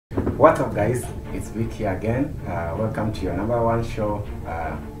What's up, guys? It's Vic here again. Welcome to your #1 show,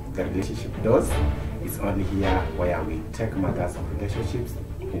 The Relationship Dose. It's only here where we take matters of relationships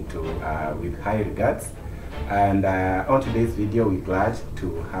into with high regards. And on today's video, we're glad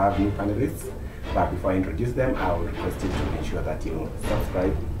to have new panelists. But before I introduce them, I will request you to ensure that you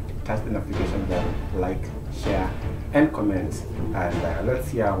subscribe, touch the notification bell, like, share, and comment. And let's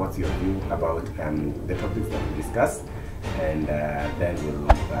hear what's your view about the topics that we discuss. And then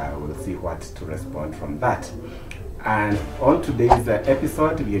we'll see what to respond from that. And on today's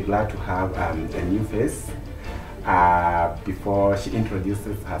episode, we are glad to have a new face. Before she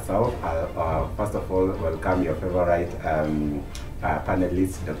introduces herself, I'll first of all welcome your favorite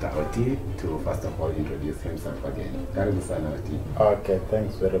panelist, Dr. Oti, to first of all introduce himself again. Karibu sana, Oti. Okay,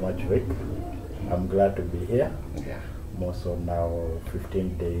 thanks very much, Vic. I'm glad to be here. Yeah. More so now,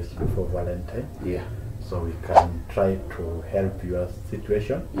 15 days before Valentine. Yeah. So we can try to help your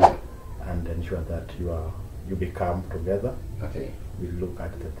situation, Yeah. and ensure that you become together. Okay. We look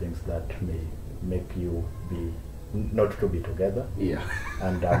at the things that may make you be not to be together. Yeah.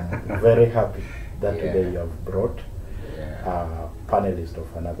 And I'm very happy that Yeah. today you have brought a panelist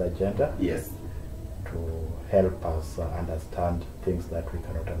of another gender. Yes. To help us understand things that we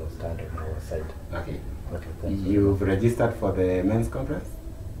cannot understand on our side. Okay. Okay, thanks. You've registered for the men's conference?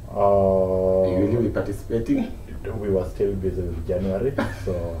 Will you be participating? We were still busy with January,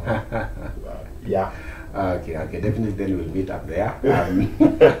 so yeah. Okay, definitely then we'll meet up there.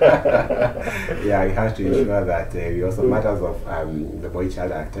 Yeah, we have to ensure that we also matters of the boy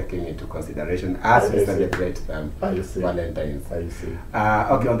child are taken into consideration as we celebrate Valentine's. I see.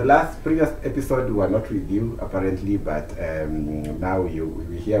 Okay, on the previous episode we were not with you apparently, but now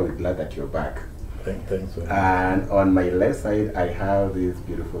we're here. We're glad that you're back. Thanks. And on my left side, I have this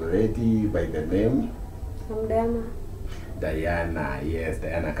beautiful lady by the name. I'm Diana. Diana, yes,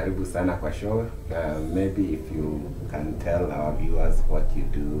 Diana, karibu sana kwa show. Maybe if you can tell our viewers what you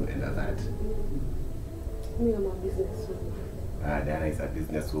do and all that. Me, I'm a businesswoman. Diana is a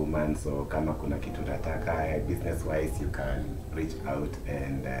businesswoman, so kama kuna kitu tataka business-wise, you can reach out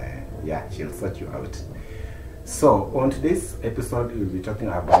and yeah, she'll sort you out. So on today's episode, we'll be talking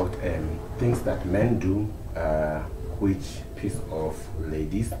about things that men do, which piece of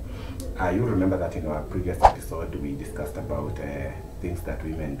ladies. You remember that in our previous episode we discussed about things that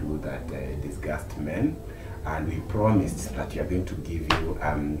women do that disgust men, and we promised that we are going to give you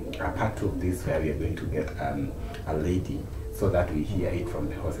a part 2 of this where we are going to get a lady so that we hear it from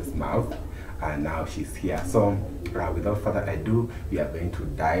the horse's mouth. And now she's here. So without further ado, we are going to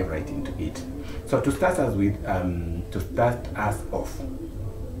dive right into it. So to start us off,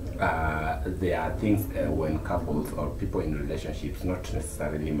 there are things when couples or people in relationships, not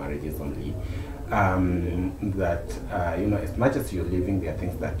necessarily marriages only, that you know, as much as you're living, there are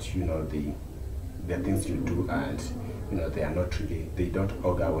things that you know there are things you do, and you know they are not really, they don't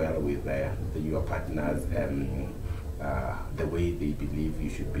augur well with your partners. The way they believe you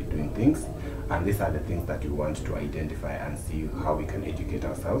should be doing things, and these are the things that we want to identify and see how we can educate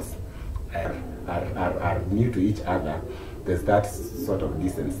ourselves. Are new to each other. There's that sort of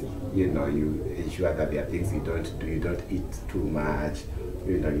decency, you know, you ensure that there are things you don't do, you don't eat too much,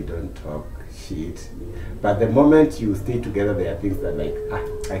 you know, you don't talk shit. But the moment you stay together, there are things that like,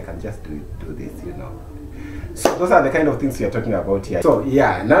 I can just do this, you know. So those are the kind of things we are talking about here. So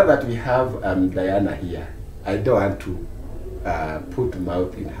yeah, now that we have Diana here, I don't want to put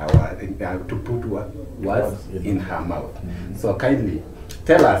mouth in her to put words in her mouth. So kindly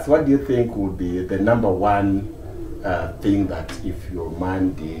tell us, what do you think would be the #1 thing that if your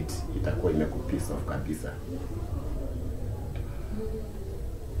man did, itakuwa imekupiss off kabisa?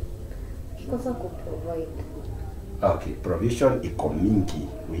 Kosa provide. Okay, provision iko mingi.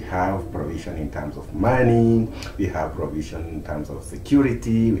 We have provision in terms of money, we have provision in terms of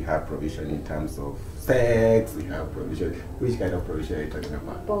security, we have provision in terms of sex, we have provision. Which kind of provision are you talking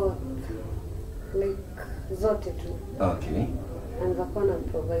about? Both. Like, zote tu. Okay. And Vakona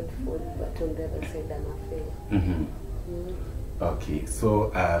provide food, but on the other side, I'm afraid. Okay,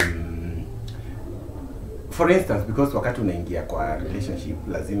 so for instance, because wakati unaingia kwa relationship,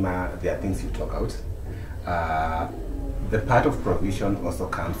 lazima there are things you talk out. The part of provision also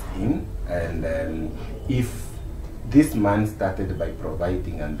comes in, and if this man started by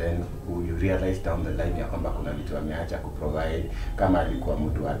providing and then you realize down the line ya kwamba kuna vitu ameacha kuprovide, kama alikuwa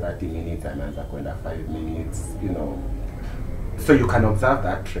mtu wa 30 minutes ameanza kwenda 5 minutes, you know. So you can observe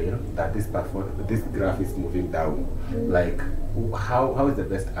that trail, that this graph is moving down. Like, how is the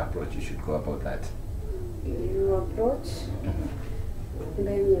best approach you should go about that? You approach,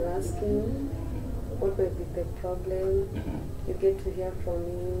 then you ask him, what may be the problem. You get to hear from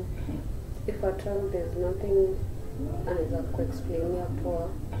him. If at all there's nothing anaweza kuexplainia poa.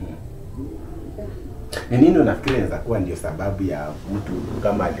 Yeah. Ni nini unafikiri inaweza kuwa ndio sababu ya mtu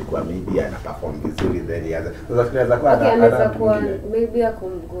kama alikuwa maybe ana perform vizuri then yaza. Unafikiri inaweza kuwa anaweza kuwa maybe ako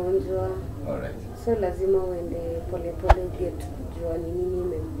mgonjwa. Alright. So lazima uende pole pole get kujua ni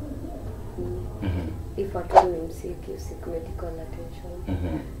nini if at all ni msiki, seek medical attention.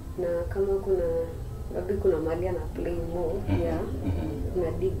 Na kama kuna mali ana play more, yeah.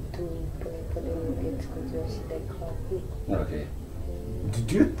 Na dig to pole ni get kujua shida iko wapi. Okay.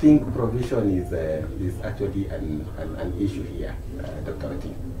 Do you think provision is actually an issue here, Dr.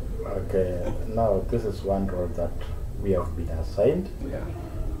 Ati? Okay, now this is one role that we have been assigned. Yeah.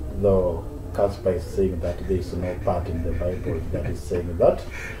 Though Casper is saying that there is no part in the Bible that is saying that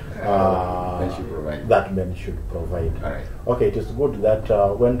men should provide. That men should provide. All right. Okay, it is good that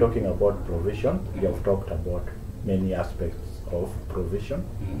when talking about provision, we have talked about many aspects of provision.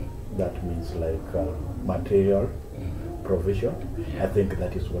 That means like material provision. Yeah. I think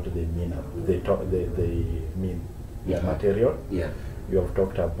that is what they mean. They mean material. Yeah. You have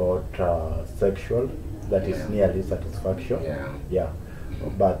talked about sexual. That is nearly satisfaction. Yeah. Yeah.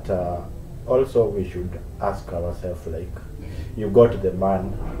 But also we should ask ourselves, like, you got the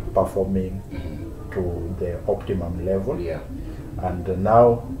man performing to the optimum level. Yeah. And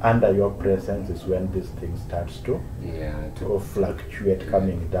now under your presence is when this thing starts to fluctuate,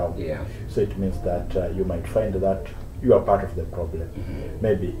 coming down. Yeah. So it means that you might find that you are part of the problem.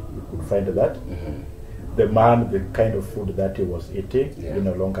 Maybe you could find that the man, the kind of food that he was eating, he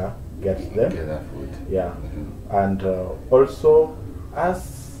no longer gets them. Get that food. Yeah. And also,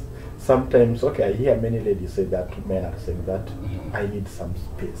 as sometimes, okay, I hear many ladies say that men are saying that I need some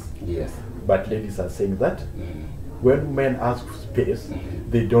space. Yes. But ladies are saying that when men ask for space,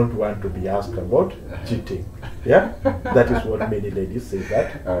 they don't want to be asked about cheating. Yeah? That is what many ladies say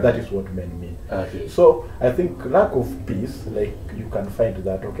that. That is what men mean. Okay. So I think lack of peace, like you can find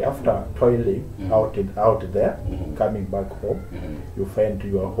that, okay, after toiling out there, coming back home, you find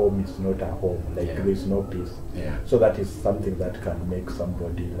your home is not a home, like there is no peace. Yeah. So that is something that can make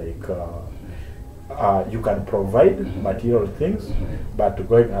somebody like you can provide material things, but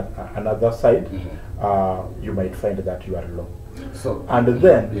going at another side, you might find that you are low. So and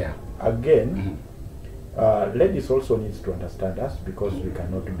then again, ladies also needs to understand us, because we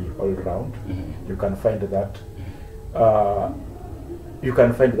cannot be all round. You can find that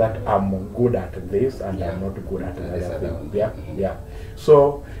I'm good at this and I'm not good at another thing. Yeah.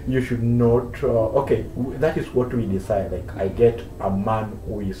 So you should not. Okay, that is what we decide. Like I get a man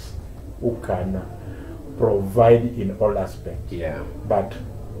who can provide in all aspects. Yeah. But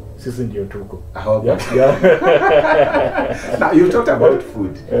sisi ndio tuko. Now you talked about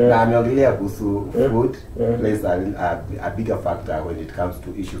food. Now ameongelea kuhusu food plays a bigger factor when it comes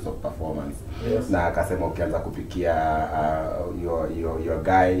to issues of performance. Yes. Na akasema ukianza kupikia your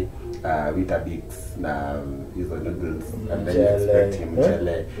guy Weetabix na hizo noodles and then you expect him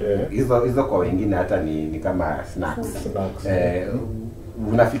mchele. Hizo kwa wengine hata ni kama snacks.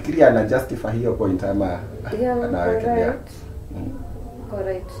 Unafikiria ana justify hiyo point ama anawekelea?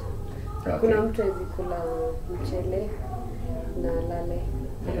 Correct. Okay. Kuna mtu hawezi kula mchele na lale,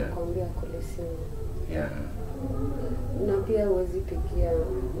 anakuambia kule simu. Yeah. Na pia huwezi pikia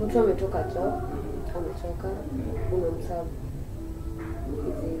mtu ametoka job, amechoka, unamserve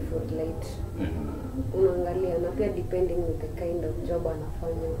hizi food late. Unaangalia, na pia depending with the kind of job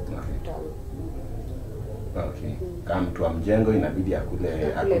anafanya. Okay. Kama mtu wa mjengo inabidi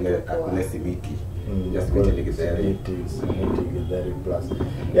akule simiti. Just getting githeri plus.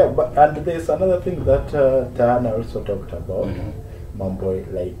 Yeah, but and there's another thing that Tana also talked about. Mambo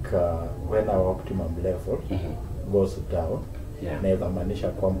like when our optimum level goes down. Naweza maanisha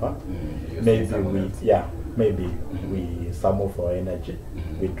kwamba maybe we some of our energy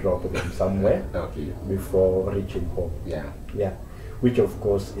we drop them somewhere before reaching home. Yeah. Which of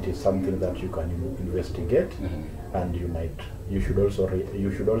course it is something that you can investigate, and you should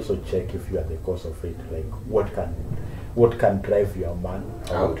also check if you are the cause of it, like what can drive your man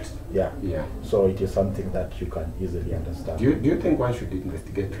out. Yeah. So it is something that you can easily understand. Do you think one should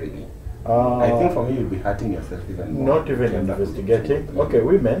investigate really? I think for me you'll be hurting yourself even more. Not even investigating. Okay,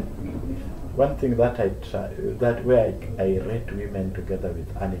 women. One thing that I rate women together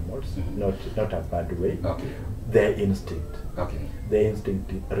with animals, not a bad way. Their instinct. Their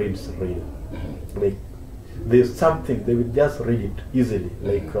instinct reads real. Like there's something they will just read it easily.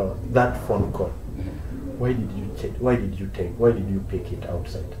 Like that phone call. Why did you pick it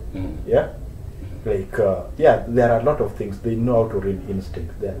outside? Yeah. like yeah, there are a lot of things they know how to read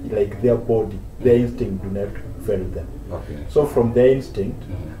instinct. They're, like their body, their instinct do not fail them. Okay. So from their instinct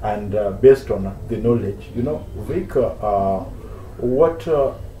and based on the knowledge, you know, Vic,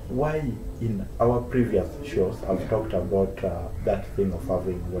 why in our previous shows I've talked about that thing of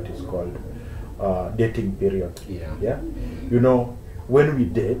having what is called dating period. Yeah. You know, when we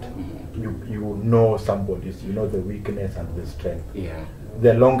date, you know somebody's, you know the weakness and the strength. Yeah.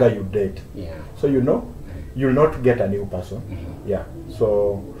 The longer you date. Yeah. So you know, you'll not get a new person. Yeah.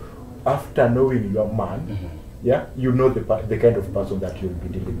 So after knowing your man, yeah, you know the kind of person that you'll be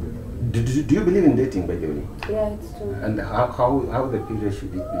dealing with. Do you believe in dating, by the way? Yeah, it's true. And how the period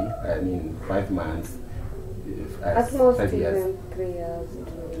should it be? I mean, 5 months. At most 5 years. even 3 years.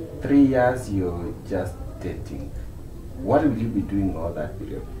 3 years you're just dating. What will you be doing all that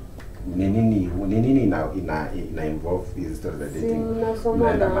period? Nini ina involve hizi stories za dating.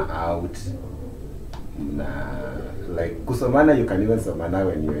 Mnaenda out. Like kusomana, you can even somana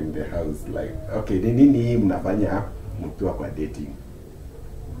when you're in the house. Like, okay, nini mnafanya mkiwa kwa dating?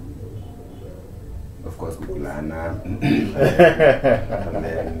 Of course, kukulana.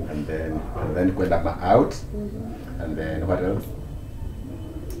 and then kwenda out. And then what else?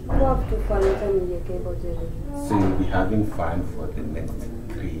 So you'll be having fun for the next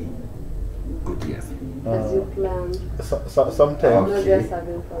 3 good years. As you plan. Sometimes. Not just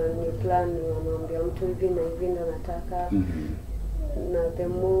having fun, you plan, unamwambia mtu hivi na hivi ndo nataka. Na the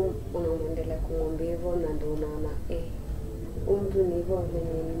more unamwendelea kumwambia hivyo na ndo unaona mtu ni hivyo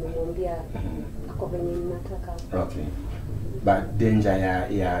venye nimemwambia ako venye ninataka. Okay. But danger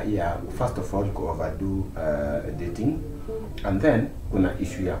ya first of all ko overdo dating. And then kuna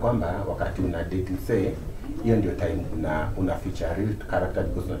issue ya kwamba wakati una dating, say hiyo ndio time una feature real character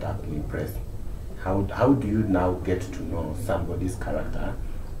because unataka kumimpress. How do you now get to know somebody's character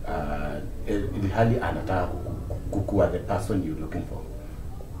hali anataka kukua the person you're looking for?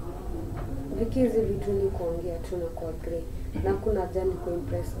 Vikizi vitu ni kuongea tu na kuagree. Na kuna jani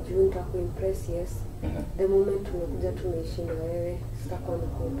kuimpress, juu nita kuimpress, yes. The moment tumekuja tumeishi na wewe, sitakuwa na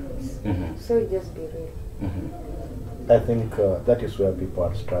kuimpress. So just be real. I think that is where people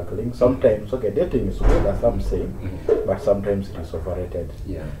are struggling. Sometimes, okay, dating is good, as I'm saying, but sometimes it is overrated.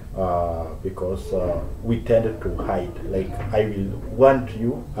 Yeah. Because we tend to hide. Like, I will want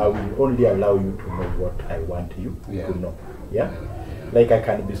you, I will only allow you to know what I want you to know. Yeah? Like, I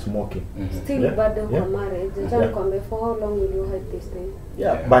can be smoking. Still, but for marriage, for how long will you hide this thing?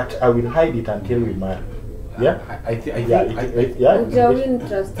 Yeah, but I will hide it until we marry. Yeah, I think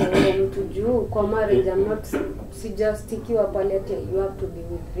interest mtu juu kwa marriage. I'm not sijastickiwa pale ati you have to be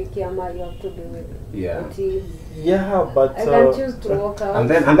with Ricky ama you have to be with but I can choose to walk out and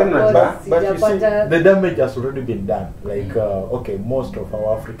then but you see, the damage has already been done. Like okay, most of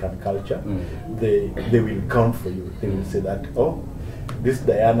our African culture, they will count for you. They will say that, oh, this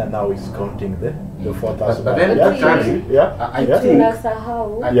Diana now is counting the 4,000. But then I think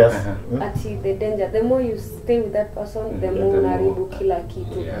actually the danger. The more you stay with that person, the more unaribu kila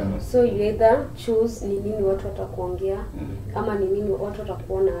kitu. So you either choose ni nini watu watakuongea ama ni nini watu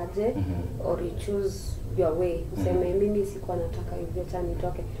watakuona aje, or you choose your way. Useme mimi sikuwa nataka hivyo, acha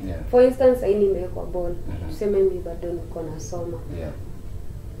nitoke. For instance, hii nimewekwa ball. Useme mimi bado niko nasoma.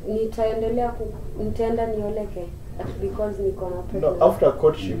 Nitaenda nioleke because niko na pregnant. No, after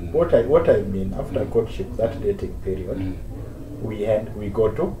courtship, what I mean after courtship, that dating period, we go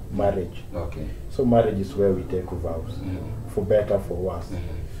to marriage. Okay. So marriage is where we take vows, for better, for worse.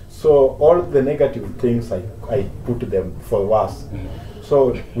 So all the negative things I put them for worse.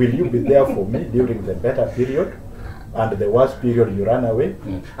 So will you be there for me during the better period? And the worst period you run away?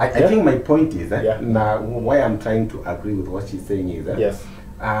 I think my point is now why I'm trying to agree with what she's saying is yes.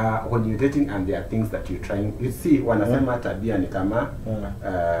 When you're dating and there are things that you're trying, you see, wanasema tabia ni kama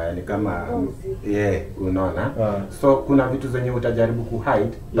unaona. So kuna vitu zenye utajaribu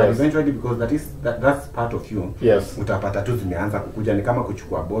kuhide, but eventually because that's part of you. Utapata tu zimeanza kukuja, ni kama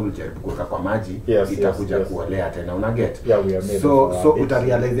kuchukua ball ujaribu kuweka kwa maji, itakuja kuolea tena, una get. So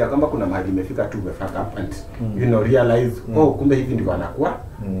utarealize kwamba kuna mahali imefika tu umefuck up and you know realize kumbe hivi ndivyo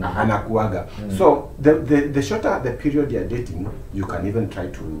anakuaga. So the shorter the period you're dating, you can even try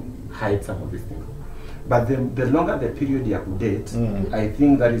to hide some of these things. But the longer the period you date, I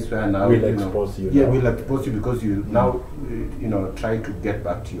think that is where now we'll expose you. We'll expose you because you now try to get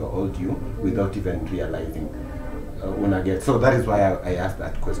back to your old you without even realizing. So that is why I asked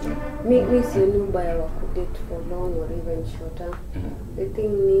that question. Me see no buyer wa date for long or even shorter. The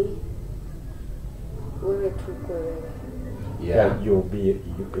thing ni wewe tu kwa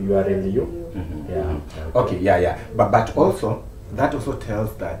you are really you. Okay, but also that also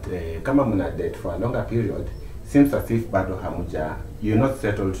tells that kama muna date for a longer period, seems as if bado hamuja, you're not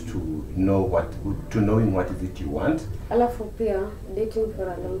settled to knowing what is it you want. Alafu pia dating for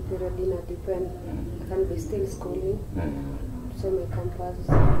a long period ina depend. I can be still schooling. So my campus.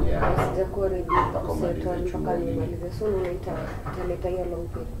 Yeah. Sijakuwa ready settle mpaka nimalize. So unaita italeta hiyo long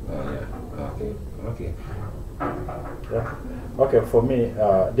period. Oh yeah. Okay. Okay. Yeah. Okay, for me,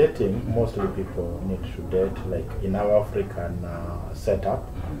 dating, mostly people need to date, like in our African setup,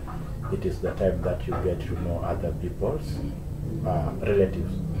 it is the time that you get to know other people's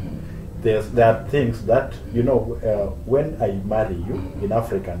relatives. There are things that, you know, when I marry you, in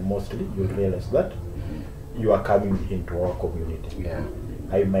African mostly, you realize that you are coming into our community. Yeah.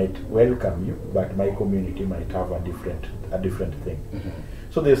 I might welcome you, but my community might have a different thing.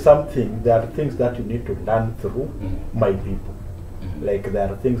 So there are things that you need to learn through my people. Like there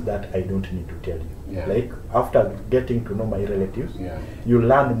are things that I don't need to tell you. Yeah. Like after getting to know my relatives, yeah, you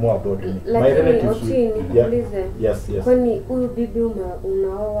learn more about me. Like my relatives. Yes. Kwani huyu bibi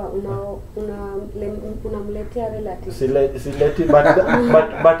unaoa unamletea relatives? Sileti,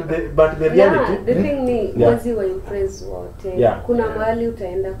 but the reality. Yeah, the thing ni wazi wa impress wote. Yeah. Kuna mahali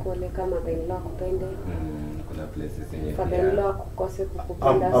utaenda kuole kama mother-in-law kupende. Kuna places yenye father-in-law kukose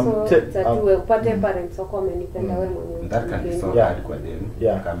kukupenda, so tatue upate parents wako wamenipenda wewe mwenyewe. That can be so hard kwa them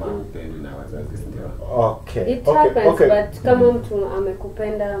kama upendi na wazazi ndio. Okay. It happens, but kama mtu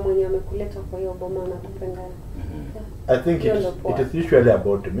amekupenda, mwenye amekuleta kwa hiyo boma na kupenda. I think it is usually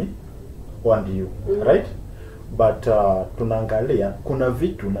about me and you, right? But tunaangalia kuna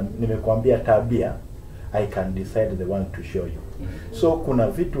vitu nimekuambia tabia, I can decide the one to show you. So kuna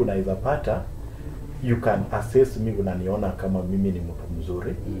vitu unaweza pata, you can assess me unaniona kama mimi ni mtu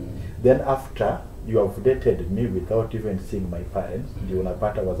mzuri. Then after you have dated me without even seeing my parents, ndio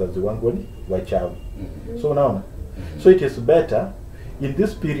unapata wazazi wangu ni wachawi. So unaona? So it is better in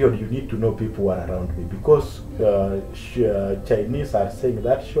this period you need to know people who are around me, because Chinese are saying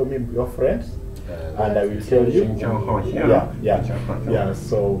that show me your friends and I will tell you. Yeah.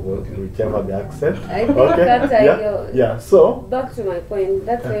 So whichever the accent. I think yeah. So back to my point,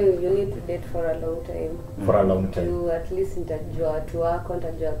 that's why you need to date for a long time. For a long time. To at least intajua watu wako,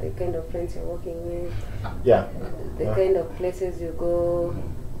 intajua the kind of friends you're working with. Yeah. The kind of places you go,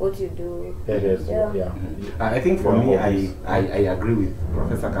 what you do. Yeah. I think for me, I agree with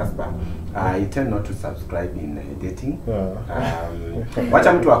Professor Kasper. I tend not to subscribe in dating.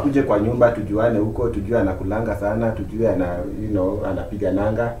 Wacha mtu akuje kwa nyumba tujuane huko, tujue anakulanga sana, tujue anapiga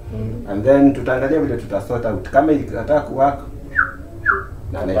nanga, and then tutaangalia vile tutasort out kama ikataka kuwork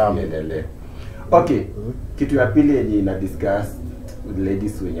na naendelee. Okay, kitu ya pili yenye ina discuss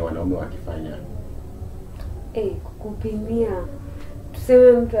ladies wenye wanaume wakifanya. Kupimia.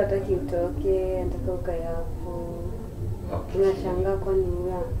 Tuseme mtu hataki utoke, anataka ukae hapo. Okay. Unashangaa kwani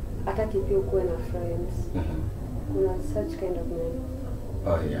hataki pia ukuwe na friends. Kuna such kind of men.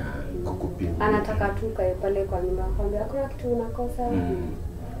 Oh yeah, kukupimia. Anataka tu ukae pale kwa nyumba, akwambia hakuna kitu unakosa.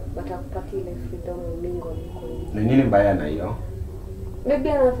 Watakupatia ile freedom mingo huko. Ni nini mbaya na hiyo?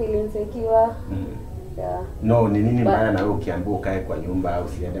 Maybe ana feelings ikiwa yeah. No, ni nini mbaya na wewe ukiambiwa ukae kwa nyumba,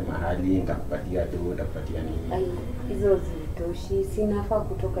 usiende mahali, nitakupatia tu, nitakupatia nini? Hizo zitoshi, sinafaa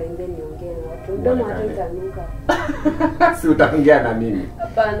kutoka nje niongee na watu. Mdomo ataitanuka. Si utaongea na mimi?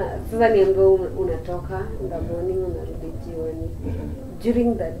 Hapana, sasa niambie unatoka, morning unarudi jioni.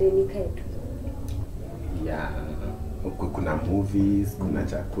 During the day nikae tu. Yeah. Kuna movies, kuna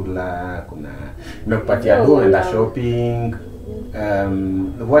chakula, kuna nimekupatia do and shopping.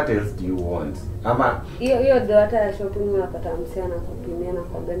 What else do you want? Ama hiyo ndio hata shopping unapata msichana kupimia na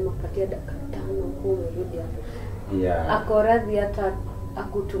kwambia nimekupatia dakika 5 huko umerudi hapo. Yeah. Akoradhi hata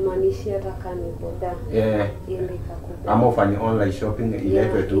akutumanishia hata kani boda. Yeah. Iende ikakupa. Ama ufanye online shopping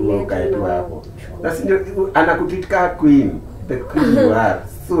iletwe tu ukae tu hapo. Basi ndio anakutreat queen. The queen you are.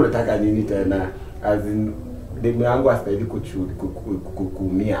 So unataka nini tena? As in demu yangu astahili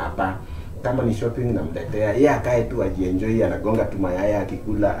kuumia hapa. Kama ni shopping namletea, yeye akae tu ajienjoy, anagonga tu mayai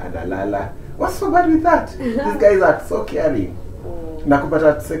akikula analala. What's so bad with that? These guys are so caring.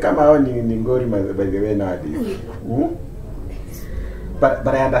 Nakupata kama hao ni ngori by the way nowadays.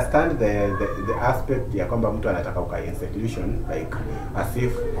 But I understand the aspect ya kwamba mtu anataka ukae in seclusion, like as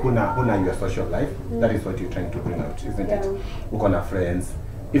if huna your social life. That is what you're trying to bring out, isn't it? Uko na friends.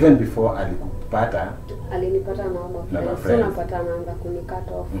 Even before alinipata na friends. So napata anaanza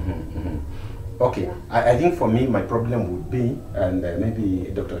kunicut off. Okay, I think for me my problem would be, and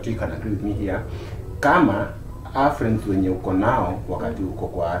maybe Dr. T can agree with me here, kama our friends wenye uko nao wakati uko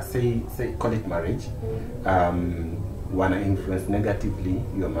kwa say call it marriage, wanna influence negatively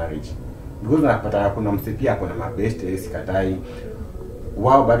your marriage. because napata kuna msipia kuna mabeste sikatai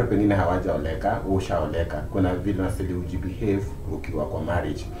wao bado pengine hawajaoleka, ushaoleka. Kuna vile unasili ujibehave ukiwa kwa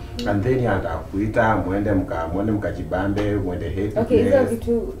marriage. And then atakuita muende mkajibambe, muende happy. Okay, hizo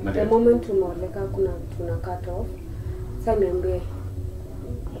vitu the moment umeoleka tuna cut off. Sasa niambie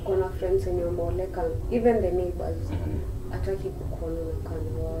kuna friends wenye umeoleka, even the neighbors hataki kukuona na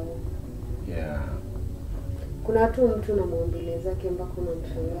kana wao. Yeah. Kuna tu mtu na maumbile zake mpaka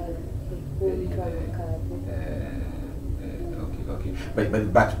unamshangaa. Huyu mtu anakaa. Okay.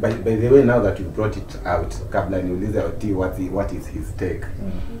 But by the way, now that you brought it out, kabla niulize oti what is his take?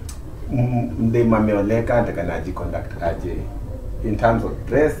 Mde mameoleka atakanaji conduct aje in terms of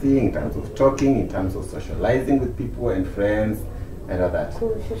dressing, in terms of talking, in terms of socializing with people and friends and all that.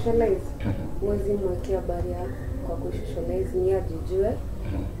 Socialize. Mwezi mwekea baria kwa socialize ni ajijue.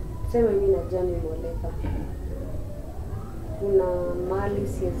 Sema mimi najua nimeoleka. Kuna mali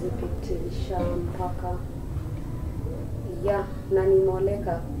siwezi pitisha mpaka na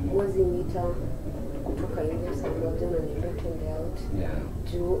nimeoleka mwezi nita kutoka ile sababu jana ni twende out.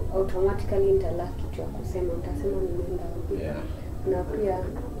 Juu automatically nitalaki kitu ya kusema, nitasema nimeenda wapi. Na pia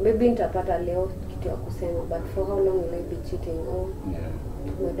maybe nitapata leo kitu ya kusema, but for how long will I be cheating?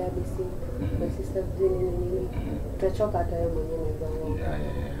 My dad is sick, my sister's doing nini. Tutachoka hata wewe mwenyewe zangu.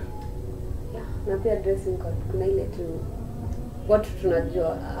 Na pia dressing code kuna ile tu watu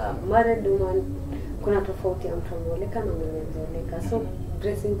tunajua married woman kuna tofauti ya mtu ameoleka na mwenyeoleka. So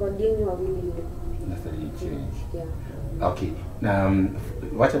dressing code yenu wawili necessarily change. Okay. Na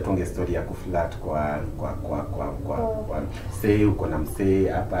wacha tuonge story ya kuflirt kwa say uko na msee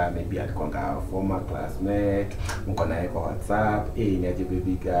hapa, maybe alikonga former classmate, mko naye kwa WhatsApp, ni aje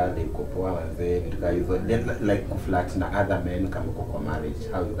baby girl, iko poa manze, ndio hizo like kuflirt na other men kama uko kwa marriage.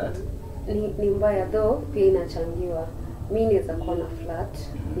 How is that? Ni mbaya though, pia inachangiwa. Mimi naweza kuwa na flirt,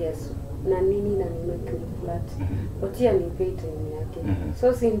 yes. Na nini na nimeke flirt. Otia ni pay time yake.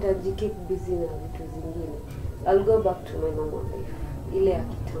 So si nitajikeep busy na vitu zingine. I'll go back to my normal life. Ile ya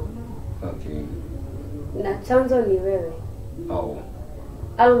kitambo. Okay. Na chanzo ni wewe.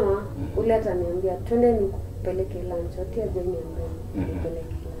 Alma, ule ataniambia twende nikupeleke lunch. Otia je niambie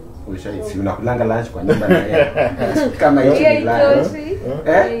nikupeleke lunch. Ushaisi unakulanga lunch kwa nyumba na yeye. Kama hicho ni lunch.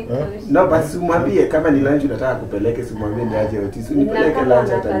 No, basi umwambie kama ni lunch unataka kupeleke, simwambie ni aje Otis unipeleke lunch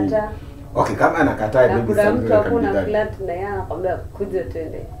hata nini. Okay, kama anakataa bibi sana mtu hakuna flat na yeye anakuambia kuja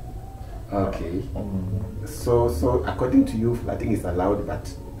twende. Okay. So according to you, flirting is allowed, but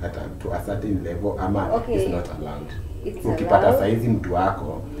to a certain level ama it's not allowed. Ukipata saizi mtu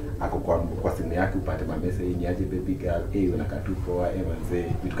wako ako kwa simu yake upate message ni aje baby girl, unakaa tu poa manze,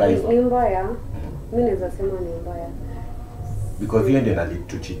 vitu kama hizo. Ni mbaya. Mimi naweza sema ni mbaya. Because you ndio na lead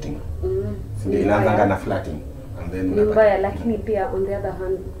to cheating. Ndio inaanza na flirting and then ni mbaya, lakini pia on the other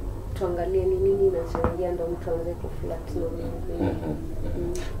hand tuangalie ni nini inachangia ndo mtu aanze kuflirt na mimi.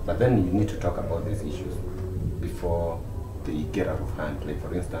 But then you need to talk about these issues before they get out of hand. Like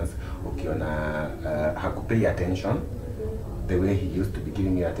for instance, ukiona hakupay attention the way he used to be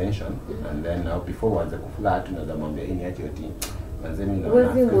giving you attention, and then now before uanze kuflirt unaweza mwambia ni aje oti manze mimi naona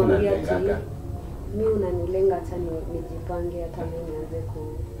unanilenga. Mimi unanilenga hata nijipange hata mimi nianze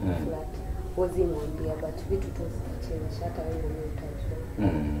kuflirt. Wazi mwambia but vitu tuzichange hata wewe mwenyewe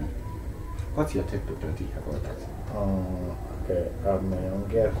utajua. What's your take about that? Okay,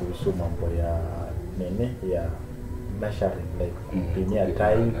 ameongea kuhusu mambo ya nini ya measuring like kupimia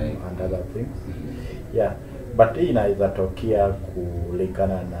time and other things. Yeah, but hii inaweza tokea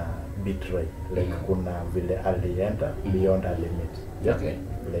kulingana na bit rate, like kuna vile alienda beyond a limit. Yeah? Okay.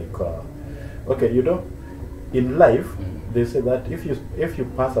 Like okay, you know, in life they say that if you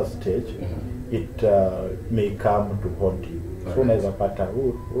pass a stage it may come to haunt you. So unaweza pata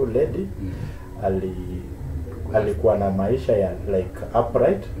who lady alikuwa na maisha ya like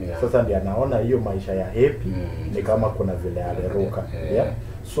upright, sasa ndiye anaona hiyo maisha ya happy ni kama kuna vile aliruka.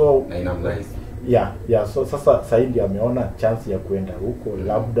 So so sasa Saidi ameona chance ya kwenda huko,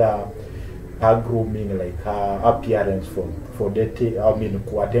 labda her grooming like her appearance for dating, I mean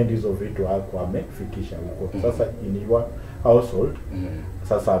kuattend hizo vitu hapo amefikisha huko. Sasa in your household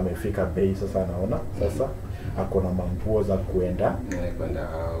sasa amefika bei, sasa anaona sasa akona manguo za kwenda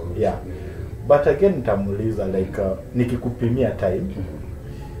out. But again nitamuuliza like nikikupimia time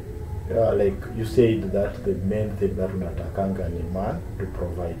like you said that the main thing that unatakanga ni man to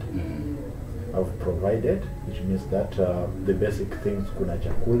provide. I've provided, which means that the basic things kuna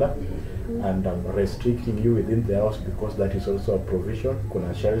chakula, and I'm restricting you within the house because that is also a provision,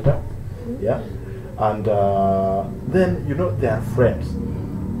 kuna shelter. And then you know there are friends.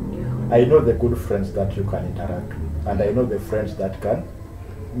 I know the good friends that you can interact with, and I know the friends that can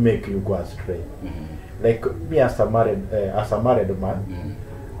make you go astray. Like me as a married man,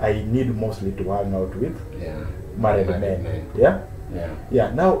 I need mostly to hang out with married men.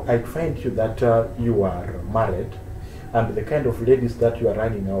 Yeah. Now I find you that you are married, and the kind of ladies that you are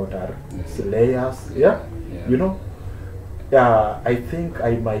running out are slayers. You know. I think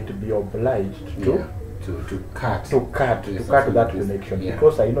I might be obliged to cut that connection,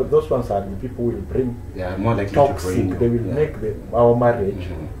 because I know those ones are the people who will bring more likely toxic. To bring they will make our marriage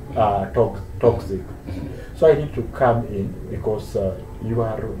toxic. So I need to come in because you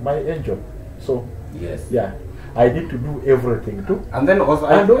are my angel. So I need to do everything too. And then also,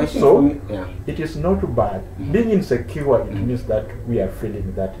 it is not bad. Being insecure, it means that we are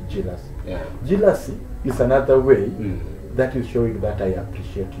feeling that jealous. Jealousy is another way that is showing that I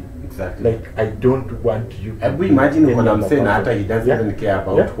appreciate you. Exactly. Like I don't want you to. And we imagine what I'm saying after he doesn't even care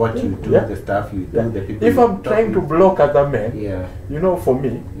about what you do, the stuff you do, the people. If I'm trying to block other men, you know, for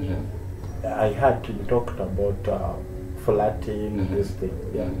me, I had talked about flirting, this thing.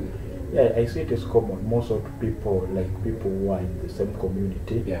 I see it is common. Most of the people, like people who are in the same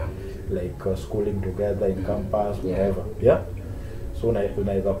community, like schooling together in campus, wherever. So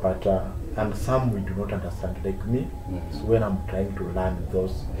neither part. And some we do not understand. Like me, it's when I'm trying to learn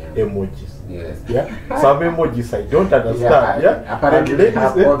those emojis. Some emojis I don't understand. Apparently they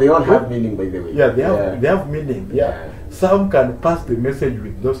all have meaning, by the way. They have meaning. Some can pass the message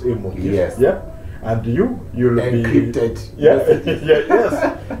with those emojis. And you'll encrypted.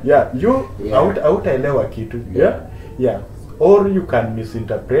 You hautaelewa kitu. Or you can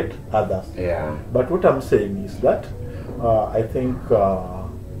misinterpret others. But what I'm saying is that I think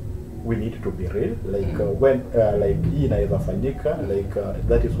we need to be real, like when like hii inaweza fanyika, like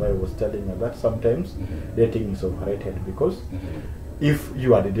that is why I was telling you that sometimes dating is overrated, because if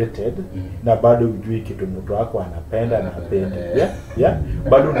you are dated na bado hujui kitu mtu wako anapenda na hapendi,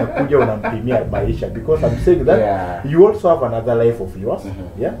 bado unakuja unampimia maisha, because I'm saying that you also have another life of yours.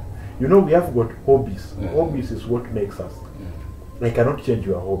 You know, we have got hobbies. Hobbies is what makes us. I cannot change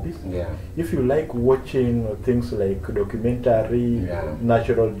your hobbies. If you like watching things like documentary,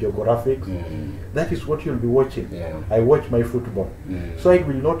 Natural Geographic, that is what you'll be watching. I watch my football. So I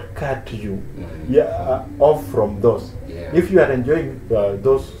will not cut you off from those. If you are enjoying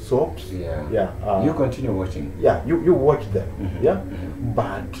those soaps, you continue watching. You watch them.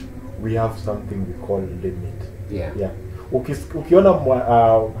 But we have something we call limit. Ukiona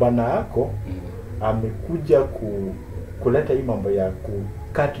bwana yako amekuja kuleta hii mambo ya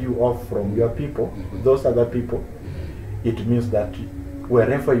cut you off from your people, those other people, it means that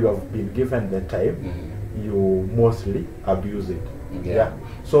wherever you have been given the time, you mostly abuse it.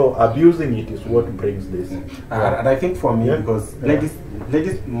 So abusing it is what brings this. And I think for me, because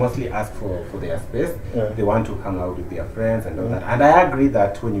ladies mostly ask for their space. They want to hang out with their friends and all that. And I agree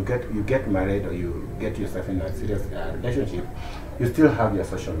that when you get married or you get yourself in a serious relationship, you still have your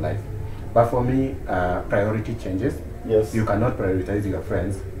social life. But for me, priority changes. You cannot prioritize your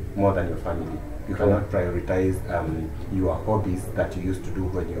friends more than your family. You cannot prioritize your hobbies that you used to do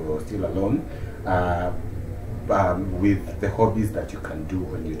when you were still alone with the hobbies that you can do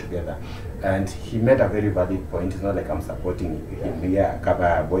when you're together. And he made a very valid point. It's not like I'm supporting him here,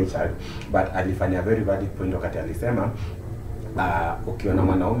 kama boy child, but alifanya a very valid point wakati alisema ukiona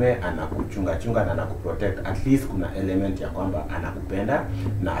mwanaume anakuchunga na anakuprotect, at least kuna element ya kwamba anakupenda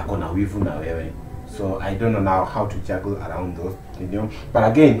na ako na wivu na wewe. So I don't know now how to juggle around those, you know. But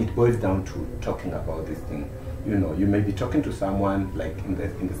again, it boils down to talking about this thing. You know, you may be talking to someone like in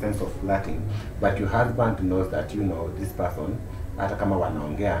the sense of flirting, but your husband knows that, you know, this person, hata kama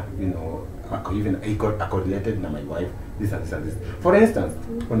wanaongea, you know, even correlated na my wife, this and this and this. For instance,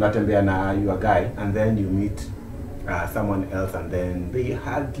 unatembea na your guy and then you meet someone else and then they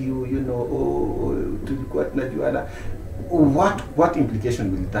hug you, you know, tulikuwa tunajuana. What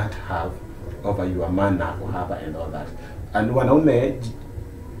implication will that have over your man na kuhaba and all that? And wanaume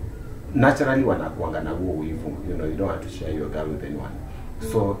naturally wanakuanga na huo wivu, you know, you don't want to share your girl with anyone.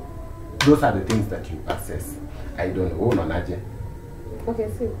 So those are the things that you assess. I don't know, unaonaje? Okay,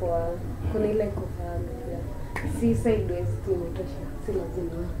 si kwa kuna ile kufahamu si sideways tu inatosha, si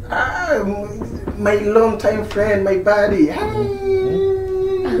lazima. My long time friend, my buddy. Hey.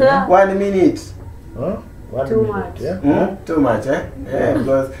 1 minute. Too much. Too much,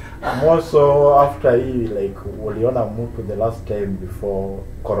 because more so after he, like, uliona mtu the last time before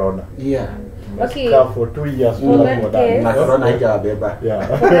corona. Okay. For 2 years for that. Na corona haijabeba.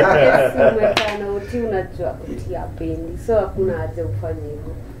 Umekana uti unajua uti hapendi. So hakuna haja ufanye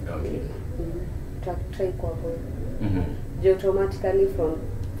hivyo. Try kwa hivyo. Automatically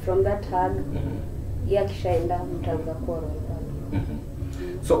from that hug yakishaenda mtaanza kuwa roho.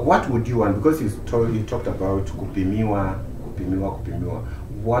 So what would you want? Because you talked about kupimiwa.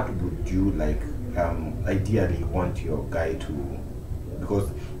 What would you like ideally want your guy to? Because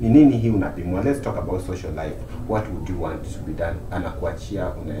ni nini hii unapimwa? Let's talk about social life. What would you want to be done? Anakuachia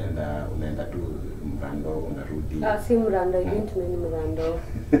unaenda tu mrando unarudi. Si mrando, I didn't mean mrando.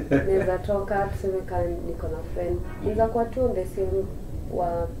 Naweza toka tuseme kama niko na friend. Naweza kuwa tu on the same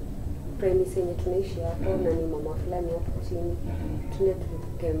wa premise yenye tunaishi hapo na ni mama fulani hapo chini. Tuende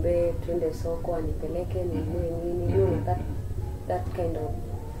tukembe, tuende soko, anipeleke nini, you know, that kind of.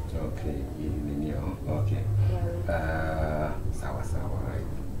 Okay, okay. Yeah. Sawa.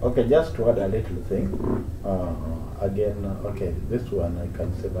 Okay, just to add a little thing. Again, okay, this one I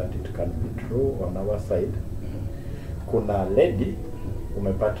can say that it can be true on our side. Kuna lady,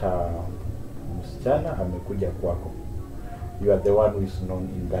 umepata msichana amekuja kwako. You are the one who is known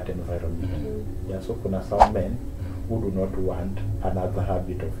in that environment. Yeah, so kuna some men who do not want another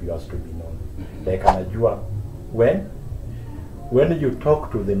habit of yours to be known. Like anajua when you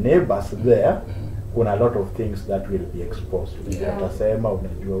talk to the neighbors there, kuna a lot of things that will be exposed. Utasema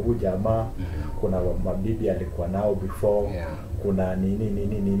unajua huyu jamaa kuna mabibi alikuwa nao before, kuna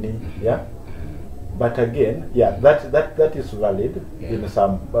nini. Yeah. But again, yeah, that is valid in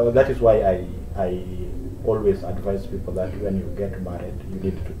some. That is why I always advise people that when you get married, you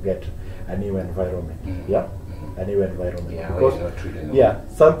need to get a new environment. Yeah, a new environment. Yeah, because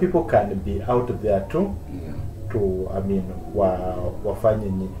some people can be out there too. To wafanye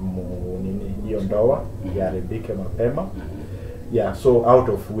nini hiyo ndoa yaribike mapema. Yeah, so out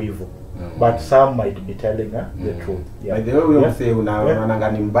of wivu. But some might be telling her the truth. Yeah. By the way, we say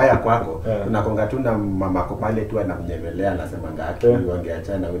unaonanga ni mbaya kwako, unakonga tu na mama ko pale tu anamnyemelea anasema ngaki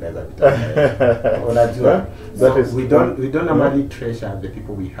wangeachana unaweza pita. Unajua? We don't normally treasure the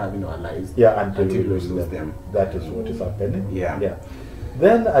people we have in our lives until we lose them. That is what is happening. Yeah.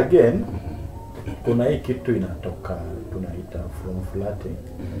 Then again, kuna hii kitu inatoka tunaita from flirting.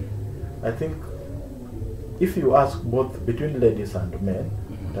 I think if you ask both between ladies and men,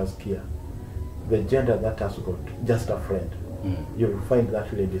 utasikia the gender that has got just a friend, you will find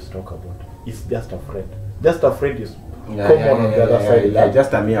that ladies talk about it's just a friend. Just a friend is common on the other side. Yeah,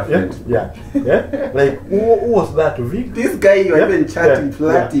 just a mere friend. Yeah. Like who was that Vic? This guy you even chatting,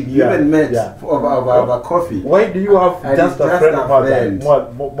 flirting, you even met over coffee. Why do you have just a friend more than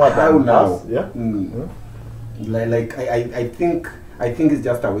now? Yeah. Like I think it's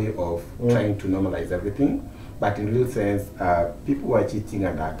just a way of trying to normalize everything, but in real sense, people who are cheating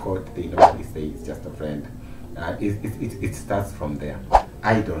and are caught, they normally say it's just a friend. It starts from there.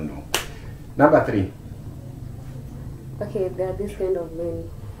 I don't know. Number 3. Okay, there are these kind of men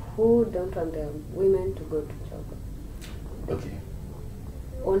who don't want their women to go to job. Okay.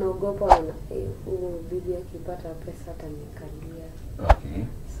 Wanaogopa bibi akipata pesa atanikalia. Okay.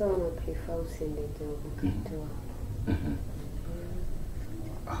 So wana prefer usiende job ukitoa.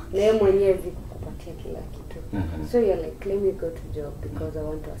 Naye mwenyewe kukupatia kila kitu. So you're like, let me go to job because I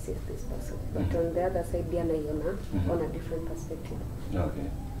want to assist this person. But on the other side, yanaiona on a different perspective. Okay.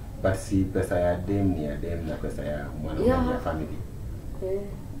 But si pesa ya dem ni ya dem na pesa ya mwanaume ya family.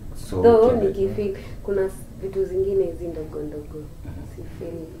 So though nikifika kuna vitu zingine hizi ndogo si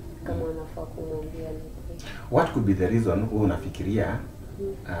feel kama anafaa kumwambia ni. What could be the reason wewe unafikiria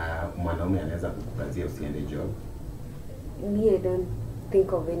mwanaume anaweza kukukazia usiende job? Me, I don't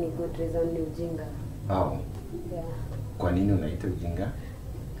think of any good reason ni ujinga. Oh. Yeah. Kwa nini unaita ujinga?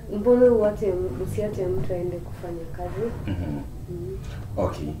 Mbona usiache mtu aende kufanya kazi?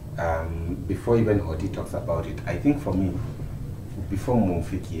 Okay. Before even Odi talks about it, I think for me, before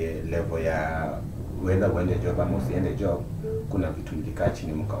mumfikie level ya whether uende job ama usiende job, kuna vitu mlikaa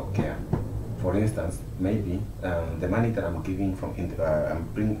chini mkaokea. For instance, maybe the money that I'm giving from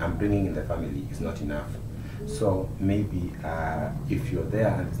I'm bringing in the family is not enough. So maybe if you're there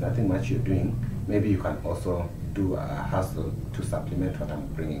and there's nothing much you're doing, maybe you can also do a hustle to supplement what I'm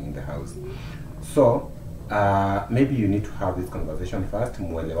bringing in the house. So maybe you need to have this conversation first,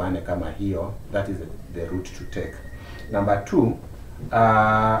 muelewane kama hiyo, that is the route to take. Number 2,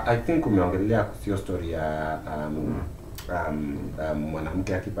 I think umeongelea kusio story ya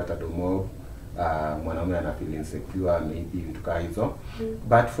mwanamke akipata domo, mwanaume ana feel insecure, maybe vitu kama hizo.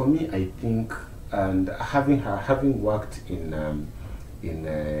 But for me, I think, and having worked in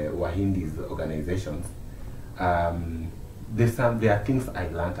Wahindi's organizations, there are things I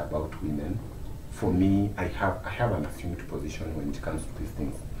learned about women. For me, I have an assumed position when it comes to these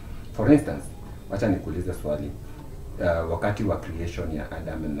things. For instance, wacha nikuulize swali. Wakati wa creation ya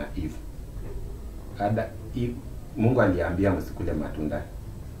Adam na Eve. Mungu aliambia msikule matunda.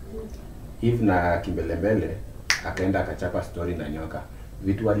 Eve na kimbelembele akaenda akachapa story na nyoka.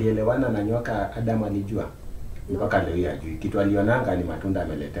 Vitu walielewana na nyoka Adam alijua? Mpaka leo hajui. Kitu alionanga ni matunda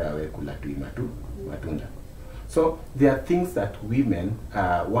ameletewa wewe kula tu matunda. So there are things that women,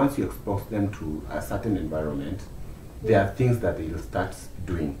 once you expose them to a certain environment, there are things that they will start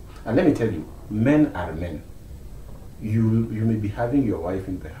doing. And let me tell you, men are men. You may be having your wife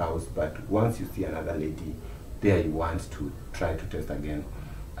in the house, but once you see another lady, there you want to try to test again.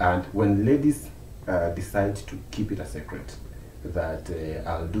 And when ladies decide to keep it a secret, that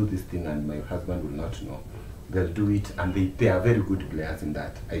I'll do this thing and my husband will not know, they'll do it, and they are very good players in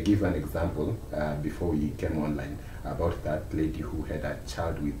that. I give an example before we came online about that lady who had a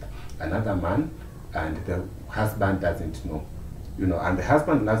child with another man, and the husband doesn't know, and the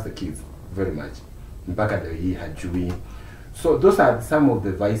husband loves the kids very much. Mpaka leo hii hajui. So those are some of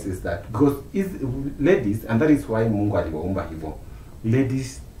the vices that, because ladies, and that is why Mungu aliwaumba hivyo.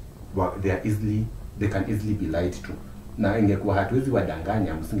 Ladies, they can easily be lied to. Na ingekuwa hatuwezi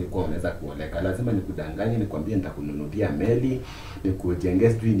wadanganya, msingekuwa unaweza kuoleka. Lazima nikudanganye, nikwambie nitakununulia meli, nikujengee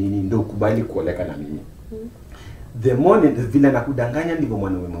sijui nini ndio ukubali kuoleka na mimi. The more vile nakudanganya ndivyo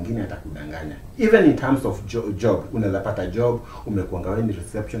mwanaume mwingine atakudanganya. Even in terms of job, unaweza pata job, umekuanga wewe ni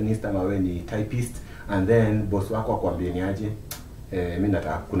receptionist ama wewe ni typist, and then boss wako akwambie ni aje, mimi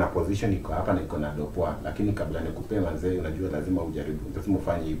nataka kuna position iko hapa na iko na dopoa, lakini kabla nikupe manzee unajua lazima ujaribu, lazima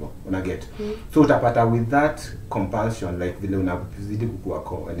ufanye hivyo. Una get? So utapata with that compulsion, like vile unazidi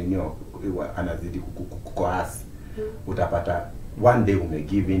kukua nini anazidi kukoas, utapata one day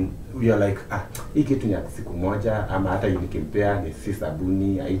give in, you're like, hii kitu ni siku moja, ama hata nikimpea ni si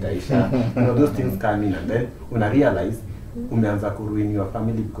sabuni haitaisha. Those things come in, and then una realize umeanza kuruin your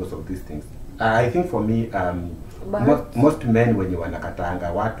family because of these things. I think for me, most men wenye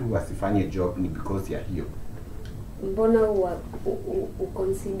wanakatanga watu wasifanye job ni because ya hiyo. Mbona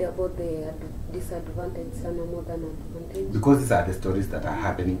consider about the disadvantage sana more than advantage? Because these are the stories that are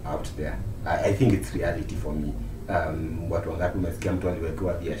happening out there. I think it's reality for me. Watu wangapi umesikia mtu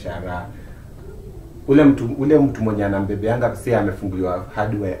aliwekewa biashara, ule mtu mwenye anambebeanga msee amefunguliwa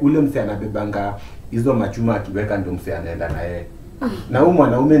hardware, ule msee anabebanga hizo machuma akiweka ndio msee anaenda na yeye. Na huyu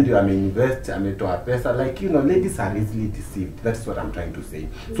mwanaume ndio ameinvest, ametoa pesa, like ladies are easily deceived. That's what I'm trying to say.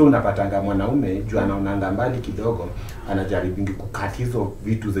 So unapatanga mwanaume juu anaonanga mbali kidogo, anajaribu kukata hizo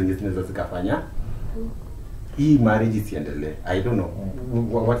vitu zenye zinaweza zikafanya hii marriage isiendelee. I don't know.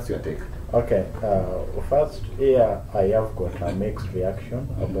 What's your take? Okay, first here I have got a mixed reaction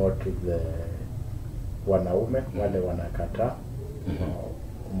about the wanaume wale wanakata,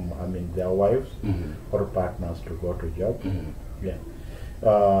 I mean their wives or partners to go to job.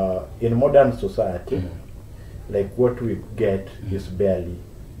 Yeah. In modern society, like what we get is barely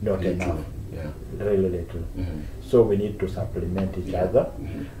not enough. Really little. So we need to supplement each other,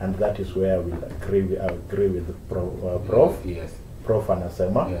 and that is where we agree with Prof. Yes. Prof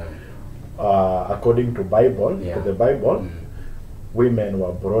anasema. According to the Bible, women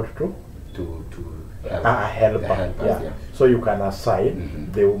were brought to a helper. Yeah. So you can assign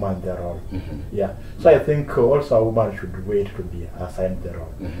the woman the role. Yeah. So I think also a woman should wait to be assigned the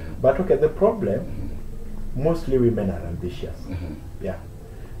role. But okay, the problem, mostly women are ambitious. Yeah.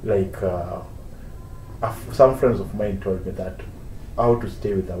 Like some friends of mine told me that how to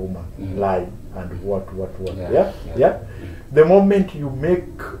stay with a woman, lie and what. Yeah. The moment you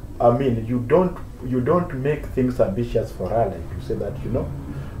make, I mean, you don't make things ambitious for her, like you say that,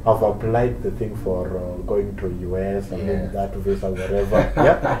 I've applied the thing for going to US, and then that visa, whatever.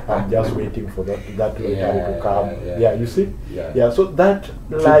 Yeah, I'm just waiting for that lottery to come. Yeah, you see. Yeah, so that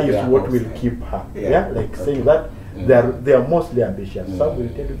lie is what will keep her. Yeah, like saying that they are mostly ambitious. Some will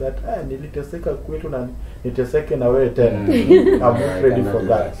tell you that niliteseka kwetu na niteseke na wewe tena. I'm not ready for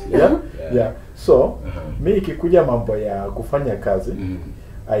that. Yeah. So me ikikuja mambo ya kufanya kazi,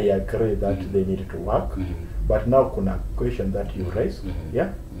 I agree that they need to work. But now kuna question that you raise. Yeah.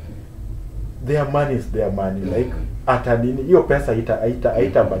 Their money is their money. Like hata nini hiyo pesa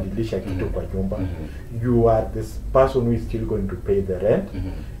haitabadilisha kitu kwa nyumba. You are this person who is still going to pay the rent.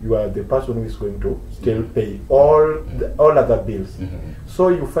 You are the person who is going to still pay all other bills. So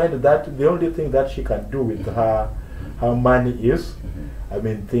you find that the only thing that she can do with her money is, I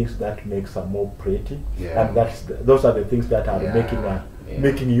mean, things that makes her more pretty, and those are the things that are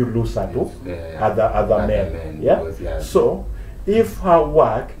making you lose her to other men. Yeah. So if her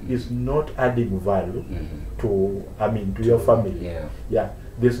work is not adding value to your family,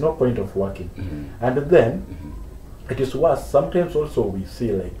 there's no point of working. And then it is worse. Sometimes also we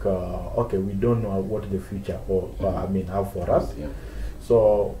see like okay, we don't know what the future have for us.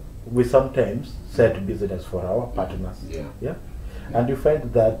 So we sometimes set business for our partners. And you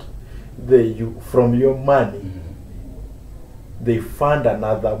find that from your money they fund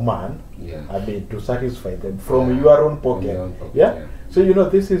another man, I mean, to satisfy them from your own pocket. Your own pocket, yeah? So you know,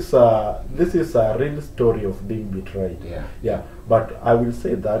 this is a real story of being betrayed. Yeah. But I will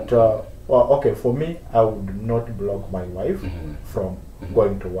say that well, okay, for me, I would not block my wife from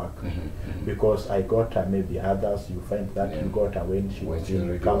going to work because I got her. Maybe others, you find that you got her when she was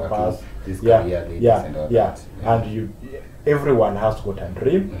in campus. And everyone has got a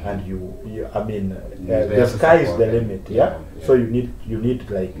dream, and I mean, the sky is the limit. So you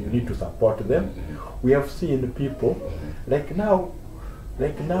need to support them. We have seen people like now,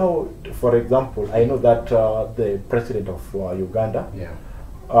 for example, I know that the president of Uganda,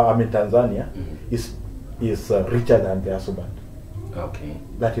 I mean Tanzania, is richer than the husband. Okay.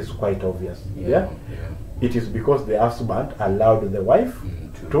 That is quite obvious. It is because the husband allowed the wife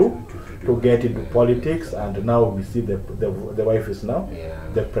to get into politics, and now we see the wife is now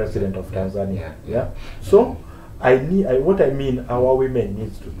the president of Tanzania. So what I mean, our women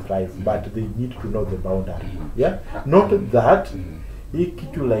needs to thrive, but they need to know the boundary. Not that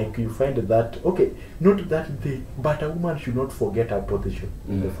like you find that not that but a woman should not forget her position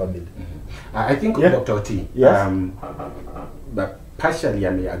in the family. I think Dr. T, but partially I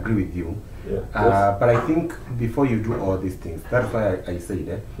may agree with you. But I think before you do all these things, that's why I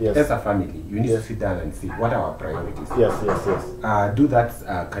said as a family, you need to sit down and see what are our priorities. Do that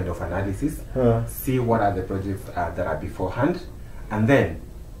kind of analysis, see what are the projects that are beforehand, and then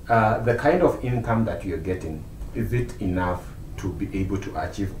the kind of income that you're getting, is it enough to be able to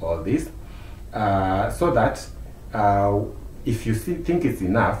achieve all this? So that if you think it's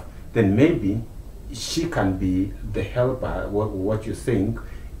enough, then maybe she can be the helper, what you're saying,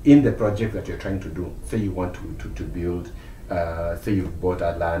 in the project that you're trying to do. Say you want to build, say you've bought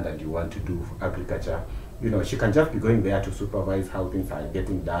a land and you want to do agriculture. You know, she can just be going there to supervise how things are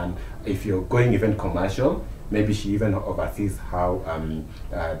getting done. If you're going even commercial, maybe she even oversees how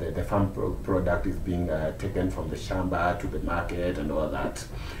the farm product is being taken from the shamba to the market and all that.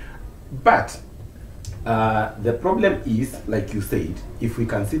 But the problem is, like you said, if we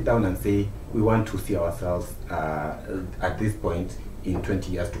can sit down and say we want to see ourselves at this point in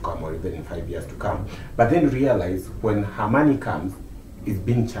 20 years to come, or even in 5 years to come, but then realize when her money comes, it's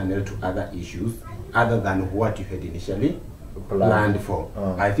being channeled to other issues other than what you had initially planned for.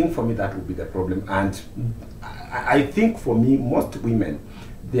 I think for me that would be the problem. And I think for me, most women,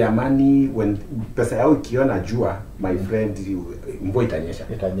 their money, when pesa yao ikiona jua, my friend, mvua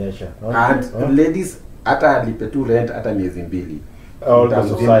itanyesha. And ladies, hata alipe tu rent hata miezi mbili, all the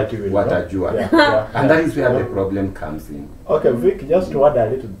society will watajua. And that is where the problem comes in. Okay, Vic, just to add a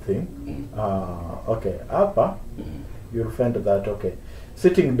little thing. Okay, Apa, you'll find that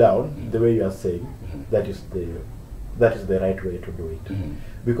sitting down the way you are saying, that is the right way to do it.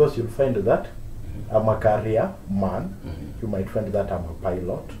 Because you'll find that I'm a career man, you might find that I'm a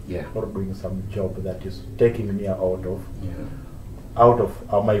pilot, or doing some job that is taking me out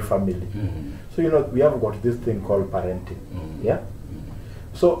of my family. So you know, we have got this thing called parenting.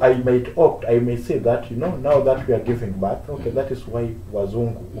 So I may say that, you know, now that we are giving birth, that is why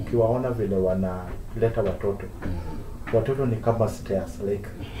wazungu ukiwaona vile wanaleta watoto ni kama stairs, like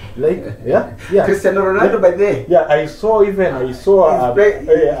Cristiano Ronaldo, by the way. I saw he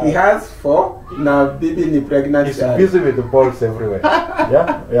has 4 now. Baby ni pregnant. He's busy with the balls everywhere.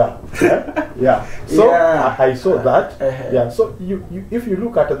 So I saw that. So you if you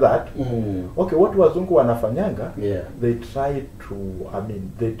look at that, what wazungu wanafanyanga, they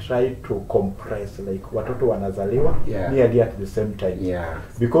try to compress, like watoto wanazaliwa nearly at the same time,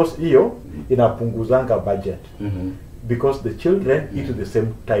 because hiyo inapunguzanga budget. Because the children eat the same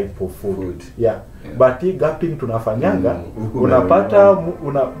type of food. But hii gapping tunafanyanga, unapata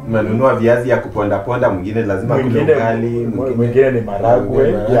unanunua viazi ya kuponda, mwingine lazima kule ugali, mwingine ni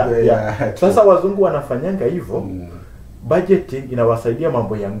maragwe. Sasa wazungu wanafanyanga hivyo. Budgeting inawasaidia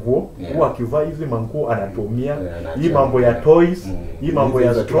mambo ya nguo, huwa akivaa hizi manguo anatumia, hii mambo ya toys, hii mambo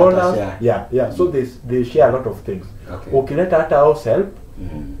ya strollers. So they share a lot of things. Ukileta hata house help,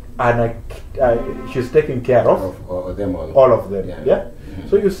 and she's taking care of all of them.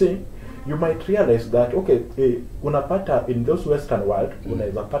 So you see, you might realize that unapata in those Western world,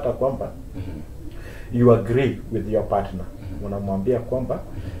 unaweza pata kwamba you agree with your partner. Unamwambia kwamba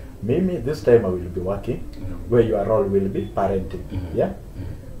maybe this time I will be working, where your role will be parenting.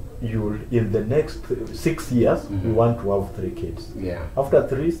 You'll in the next 6 years we want to have 3 kids.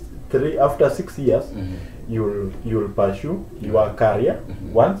 After 6 years, you'll pursue your career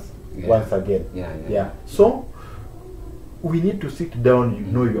once again. So we need to sit down, you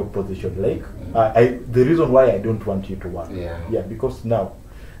know your position. Like the reason why I don't want you to work. Because now,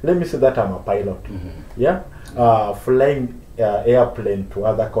 let me say that I'm a pilot. Flying airplane to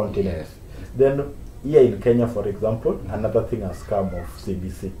other continents. Then here in Kenya, for example, another thing has come of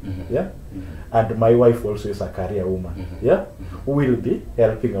CBC. Yeah, and my wife also is a career woman. Yeah, who will be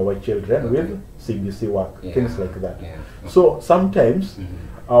helping our children with CBC work, things like that. So sometimes,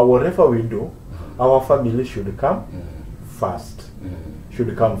 whatever we do, our family should come first.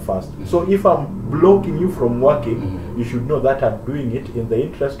 Should come first. So if I'm blocking you from working, you should know that I'm doing it in the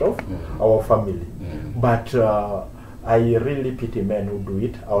interest of our family. But I really pity men who do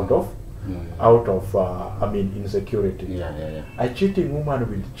it out of I mean, insecurity. A cheating woman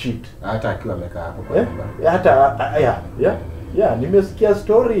will cheat. Nimesikia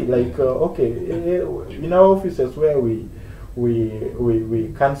story like okay, in our offices where we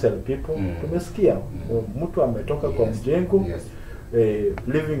cancel people, tumesikia mtu ametoka kwa mjengo,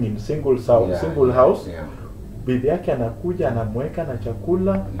 living in single house, bibi yake anakuja anamweka na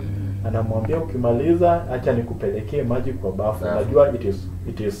chakula, anamwambia ukimaliza acha nikupelekee maji kwa bafu. Najua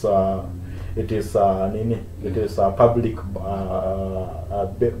it is a public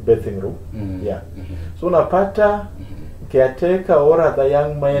bathing room. So unapata caretaker or the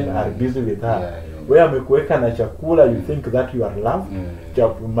young men are busy with her. Where amekuweka na chakula, you think that you are loved.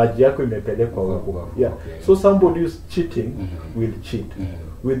 Maji yako imepelekwa huko. So somebody who's cheating will cheat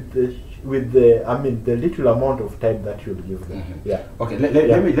with the little amount of time that you'll give them. Okay,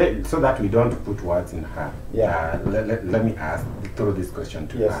 let so that we don't put words in her. Let me ask, throw this question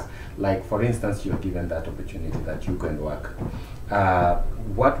to her. Like, for instance, you're given that opportunity that you can work.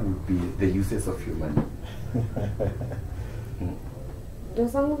 What would be the uses of your money?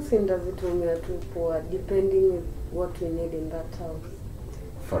 Dosangu sindazitumia tu poa, depending on what we need in that house.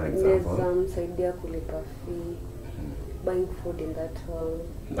 For example, there's saidia kulipa fee, buying food in that house.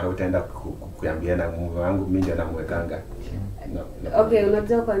 Na utaenda kuambia na mume wangu mimi ndio namwekanga. Okay,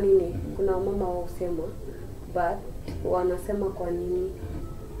 unajua kwa nini? Kuna mama wao usema, but wanasema kwa nini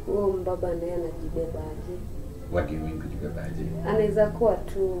huo mbaba naye anajibeba aje? What do you mean kujibeba aje? Anaweza kuwa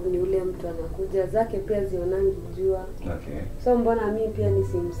tu ni ule mtu anakuja zake pia zionangi jua. Okay. So mbona mimi pia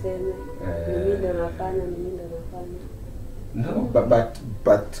nisimseme? Mimi ndo nafanya. No,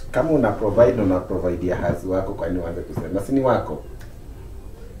 but kama una provide ya hazi wako, kwa nini uanze kusema si ni wako?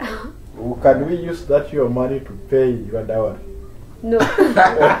 Can we use that your money to pay your dowry? No.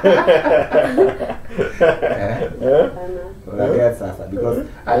 Because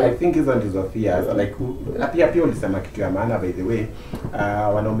I think hizo ndizo fears, like pia ulisema kitu ya maana, by the way,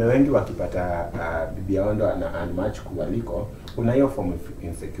 wanaume wengi wakipata bibi yao ndo unmatch kuwaliko, una hiyo form of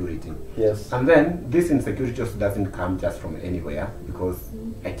insecurity. And then this insecurity just doesn't come just from anywhere, because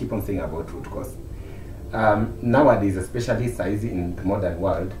I keep on saying about root cause. Nowadays, especially size in the modern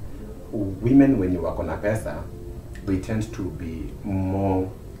world, women when you work on a pesa, they tend to be more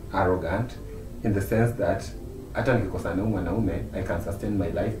arrogant, in the sense that hata nikikosa na mwanaume, I can sustain my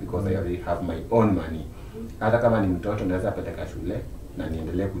life because I already have my own money. Hata kama ni mtoto naweza peleka shule na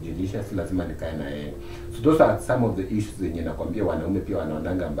niendelee kujilisha, si lazima nikae na yeye. So those are some of the issues zenye nakwambia wanaume pia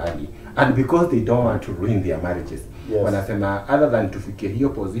wanaondanga mbali, and because they don't want to ruin their marriages. Wanasema other than tufikie hiyo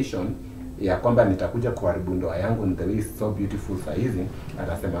position ya kwamba nitakuja kuharibu ndoa yangu in the way is so beautiful saizi,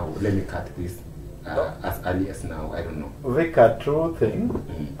 anasema let me cut this as early as now. I don't know. Vika, true thing.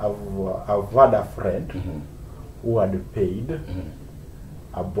 I've had a friend who had paid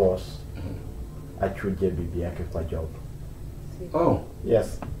a boss achuje bibi yake kwa job. Oh.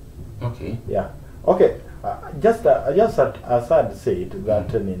 Yes. Okay. Yeah. Okay. Just as I'd said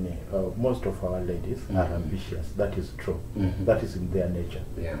that most of our ladies are ambitious. That is true. That is in their nature.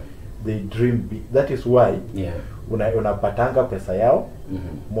 They dream big. That is why unapatanga pesa yao,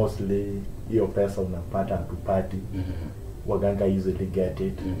 mostly hiyo pesa unapata tupati, waganga easily get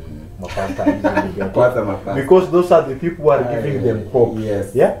it, mapasta easily get it, because those are the people who are giving them hope.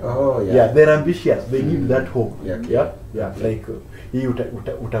 They're ambitious, they need that hope. Like hii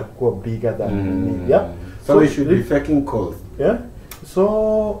utakuwa bigger than so we should be faking calls.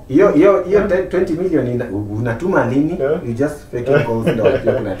 So yo 20 million unatuma nini? You just faking calls ndo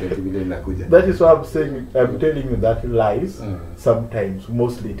kuna 20 million nakuja. That is why I'm telling you that lies sometimes,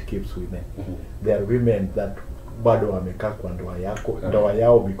 mostly it keeps women. There are women that bado wamekaa kwa ndoa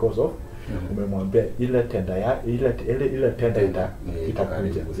yao because of umemwambia ile tenda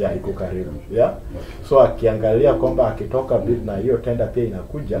itakuja, iko karibu. So akiangalia kwamba akitoka bid na hiyo tenda pia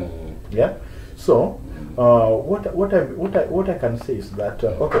inakuja. So what I can say is that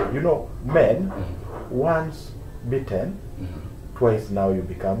okay, men, once bitten, twice now you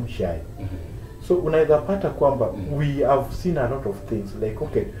become shy. So unaweza pata kwamba we have seen a lot of things like,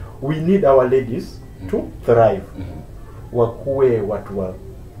 okay, we need our ladies to thrive, wakuwe watu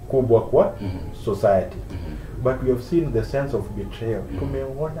wakubwa kwa society, but we have seen the sense of betrayal.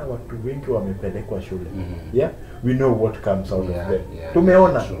 Tumeona watu wengi wamepelekwa shule. Yeah, we know what comes out of them.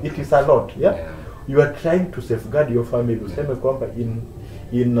 Tumeona it is a lot. Yeah, you are trying to safeguard your family. Useme kwamba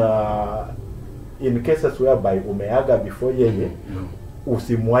in cases whereby umeaga before yeye,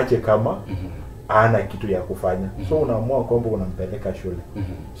 usimwache kama ana kitu ya kufanya. So unaamua kwamba unampeleka shule.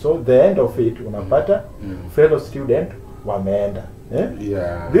 So the end of it unapata fellow student wameenda.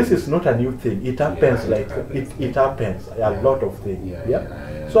 This is not a new thing. It happens it happens a lot of things.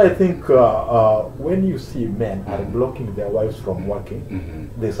 So I think when you see men are blocking their wives from working,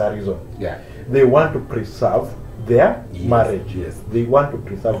 there's a reason. They want to preserve their marriage. They want to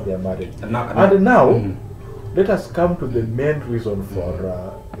preserve their marriage. And now let us come to the main reason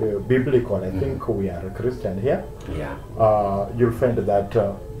for biblical. I think we are a Christian here. You'll find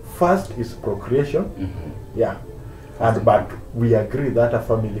that first is procreation. But we agree that a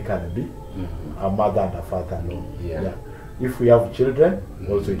family can be a mother and a father alone. If we have children,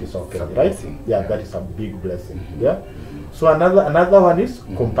 also it is okay, right? That is a big blessing. So another one is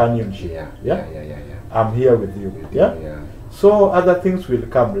companionship. I'm here with you. So other things will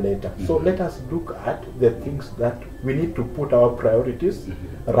come later. So let us look at the things that we need to put our priorities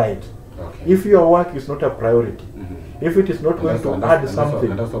right. If your work is not a priority, if it is not going to add something,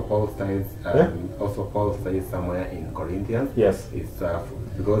 and also Paul says somewhere in Corinthians, it's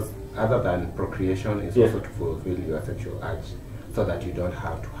because other than procreation, is also to fulfill your sexual urge, so that you don't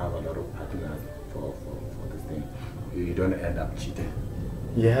have to have a lot of partners for this thing. You don't end up cheating.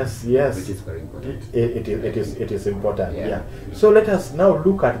 Yes. Which is very important. It is important. So let us now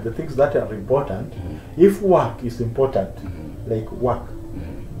look at the things that are important. If work is important, like work,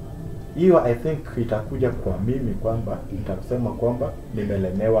 hiyo I think itakuja kwa mimi kwamba nitasema kwamba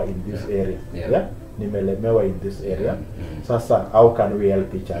nimelemewa in this area. Nimelemewa in this area. Sasa how can we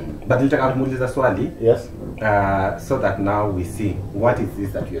help each other? But nitaka kumuuliza swali. Yes. So that now we see what is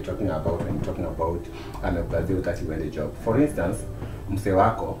this that you're talking about when you're talking about ananikazia that you went a job. For instance, mse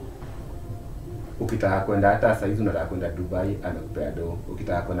wako ukitaka kwenda hata saa hizi unataka kwenda Dubai anakupea do,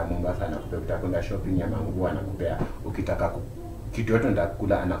 ukitaka kwenda Mombasa anakupea, ukitaka kwenda shopping ya manguo anakupea, ukitaka kitu yote unataka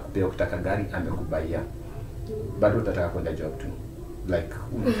kula anakupea, ukitaka gari amekubaia. Bado utataka kwenda job tu. Like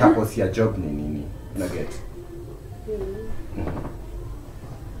purpose ya job ni nini? Una get?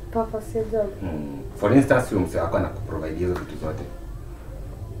 Purpose ya job. For instance, mse wako anakuprovide hizo vitu zote.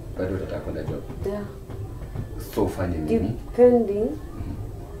 Bado utataka kwenda job. So fanye nini? Depending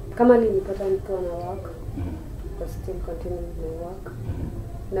kama nilipata nikiwa na work, but still continue with my work.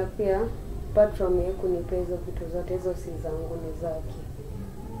 Na pia patron yeye kunipa hizo vitu zote, hizo si zangu, ni zake.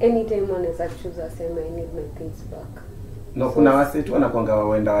 Anytime anaweza choose asema I need my things back. No, kuna wase tu wanakuanga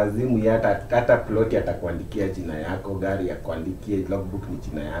waenda wazimu hata plot atakuandikia jina yako, gari ya kuandikia, logbook ni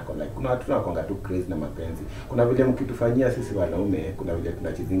jina yako. Like kuna watu wanakuanga tu crazy na mapenzi. Kuna vile mkitufanyia sisi wanaume, kuna vile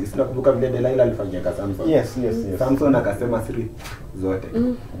tunachizingi. Sina kumbuka vile Delilah alifanyia ka Samson. Yes. Samson akasema siri zote.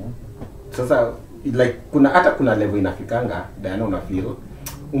 Sasa like kuna level inafikanga, Diana una feel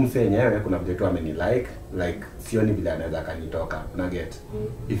umsenyewe kuna vile tu ameni like sioni vile anaweza kanitoka. Una get?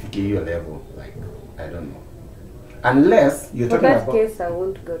 Ifike hiyo level, like I don't know. Unless you're talking about... In that case, I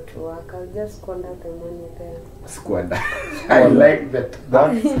won't go to work. I'll just squander the money there. Squander. I like that.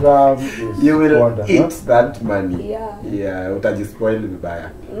 You will squander, eat that money. Yeah, utajispoil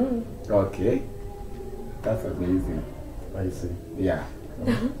vibaya. Okay. That's amazing. I see. Yeah.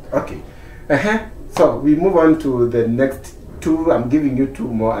 Okay. So, we move on to the next two. I'm giving you two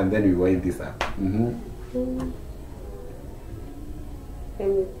more and then we wind this up. Can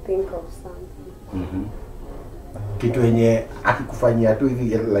you think of something? Kitu yenye akikufanyia tu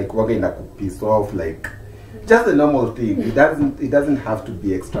hivi like waga inakupiss off, like just a normal thing. It doesn't have to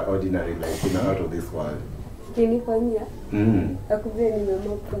be extraordinary, like out of this world. Kinifanyia akuje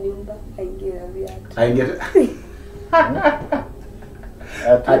nimemopa nyumba aingia viatu.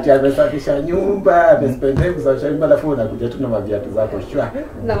 Ati amesafisha nyumba, amespend kusafisha nyumba, alafu unakuja tu na maviatu zako shwa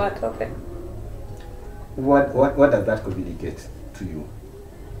na matope. What does that communicate to you?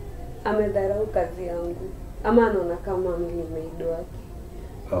 Amedharau kazi yangu. Ama anaona kama mimi maid wake.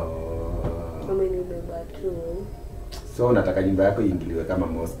 Kama nibeba tu. So unataka nyumba yako iingiliwe kama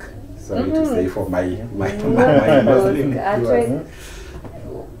mosque. Sorry to say for my Muslim.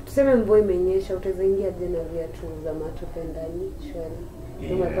 Tuseme mvua imenyesha, utaweza ingia je na viatu za matope ndani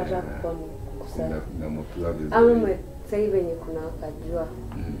shwari. Umepata kwa kusana. Ama sasa hivi yenye kuna wakajua.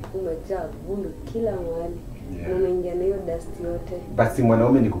 Umejaa vumbi kila mahali. Na umeingia na hiyo dust yote. Basi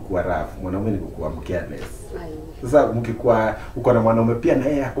mwanaume ni kukuwa rough, mwanaume ni kukuwa careless. Sasa mkikuwa uko na mwanaume pia na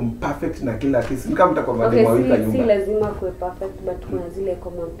yeye ako perfect na kila kitu. Ni kama mtakuwa mademu wawili nyumba. Si lazima kuwe perfect, but kuna zile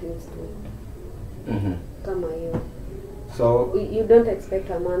common things tu. kama hiyo. So you don't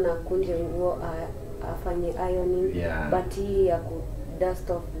expect a man akunje nguo afanye ironing, but hii ya ku dust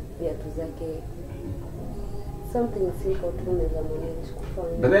off viatu zake, something simple tu unaweza manage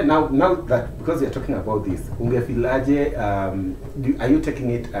kufanya. But then now that, because you're talking about this, ungefilaje, are you taking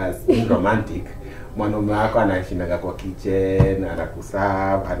it as romantic? Mwanaume wako anashindaga kwa kitchen,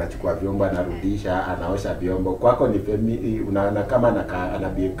 anakuserve, anachukua vyombo, anarudisha, anaosha vyombo. Kwako ni unaona kama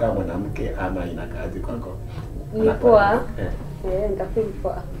anabehave kama mwanamke ama inakaaje kwako? Ni poa. Nitafeel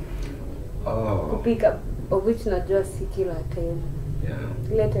poa. Kupika, of which najua si kila time.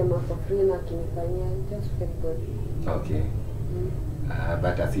 Ile time hapo free na kinifanyia just feel good. Okay.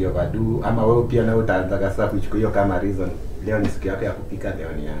 But as you overdo, ama wewe pia na utaanza sasa kuchukua hiyo kama reason. Leo ni siku yako ya kupika, leo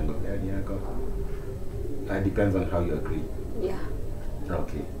ni yangu. Depends on how you agree.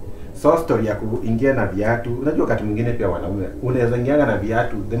 Okay. So story ya kuingia na viatu, unajua wakati mwingine pia wanaume unaweza ingianga na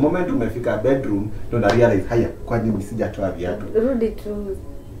viatu, the moment umefika bedroom ndio una realize haya, kwa nini nisijatoa viatu? Rudi tu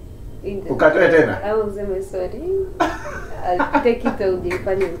ukatoe tena. I was sorry. I'll take it out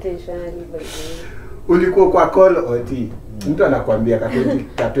the intentionally by ulikuwa kwa call OT, mtu anakuambia ka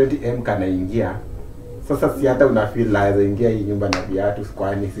 20M kanaingia. Sasa si hata una feel like ingia hii nyumba na viatu,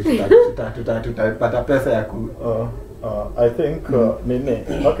 kwani sisi tutapata pesa ya ku I think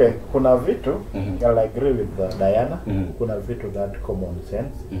okay, kuna vitu I'll agree with Diana. Kuna vitu that common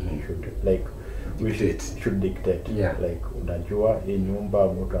sense should like should dictate. Like unajua hii nyumba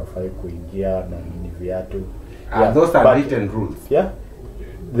mtu afai kuingia na ni viatu. Those are written rules.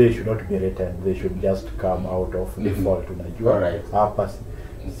 They should not be written. They should just come out of default. Unajua hapa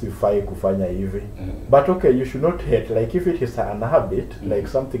sifai kufanya hivi. But okay, you should not hate, like if it is an habit, like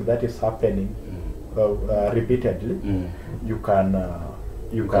something that is happening repeatedly, you can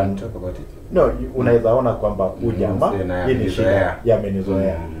talk about it. No, unaweza ona kwamba ujamaa hii ni shida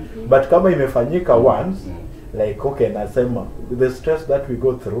yamenizoea. But kama imefanyika once, like okay, nasema the stress that we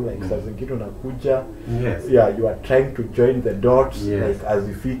go through, like saa zingine unakuja, you are trying to join the dots, like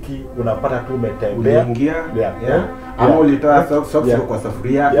azifiki, unapata tu umetembea, ama ulitoa socks kwa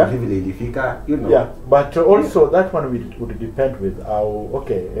sufuria vile ilifika, you know. But also that one would depend with how,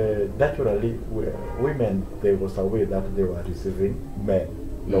 okay, naturally women, there was a way that they were receiving men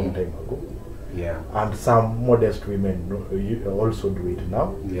long time ago. And some modest women also do it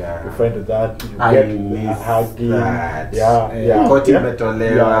now. You find that you get hugging, koti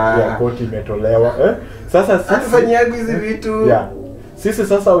imetolewa. Koti imetolewa. Sasa sisi hizi vitu. Sisi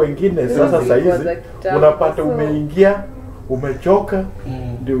sasa wengine sasa hizi unapata umeingia, umechoka,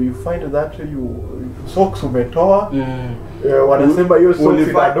 do you find that you socks umetoa, wanasema hiyo socks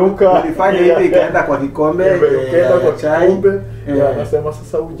inadoka, ulifanya hivi ikaenda kwa kikombe, ikaenda kwa kikombe, wanasema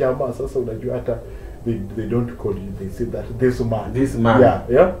sasa huyu jamaa sasa unajua hata they don't call you, they say that this man.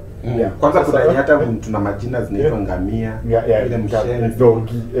 Kwanza kuna hata tuna majina zinaitwa ngamia, ile mshene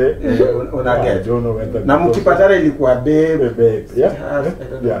dogi, unaget, na mkipatana ilikuwa babe.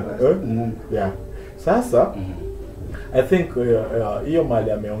 Sasa I think hiyo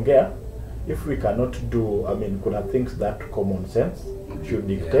mali ameongea, if we cannot do, I mean kuna things that common sense should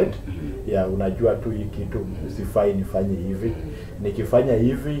dictate. Unajua tu hii kitu sifai nifanye hivi, nikifanya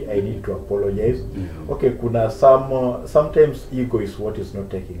hivi I need to apologize. Okay, kuna sometimes ego is what is not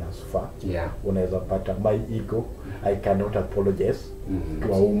taking us far. Unaweza pata my ego, I cannot apologize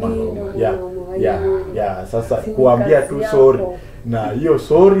to a woman. Sasa kuambia tu sorry, na hiyo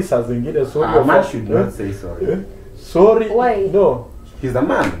sorry saa zingine sorry, a man should not say sorry. Sorry. Why? No. He's a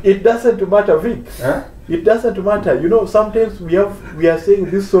man. It doesn't matter, Vic. It doesn't matter. You know, sometimes we are saying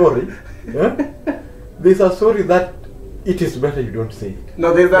this sorry. There's a sorry that it is better you don't say it.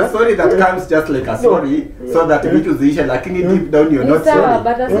 No, there's a sorry that comes just like a sorry, so that vitu ziishe, lakini deep down you're not sorry.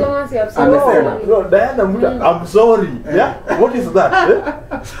 But as long as you are sorry. No, Diana, I'm sorry. What is that?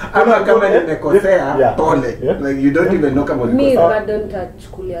 Ama kama nimekosea, pole. Like you don't even know kama ulikosea. Me don't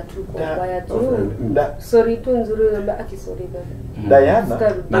tachukulia tu kwa baya tu. Sorry tu nzuri, naomba sorry baba.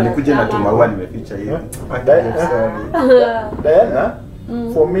 Diana, na nikuje na tumaua nimeficha hivi. Diana,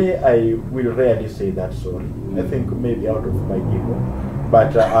 for me, I will rarely say that sorry. I think maybe out of my ego,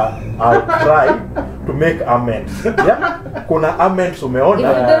 but I'll try to make amends. Kuna amends umeona. If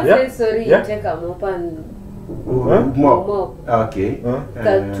you don't say sorry, you take a mop and mop. Okay.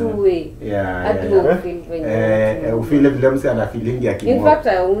 The two-way. Ufile vile mse ana feeling ya kimo. In fact,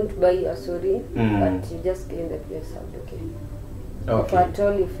 I won't buy you a sorry, but you just clean the place out, okay? If at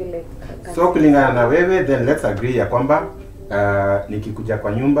all you feel like... So kulingana na wewe, then let's agree ya kwamba nikikuja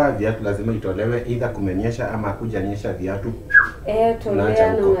kwa nyumba viatu lazima itolewe, either kumenyesha ama kuja nyesha viatu.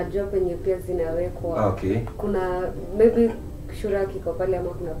 Tolea na unajua penye pia zinawekwa. Okay. Kuna maybe shura kiko pale ama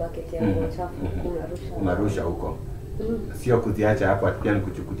kuna bucket ya nguo chafu unarusha huko. Sio kuziacha hapo pia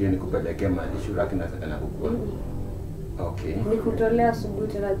nikuchukulie nikupelekee mahali shura kinataka na kukua. Okay. Nikutolea asubuhi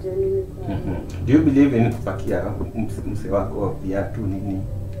tena jioni. Do you believe in kupakia mse wako viatu nini?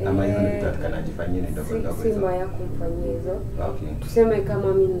 Ama hizo ni vitu kanajifanyia ndogo ndogo hizo. Si mbaya kumfanyia hizo. Okay. Tuseme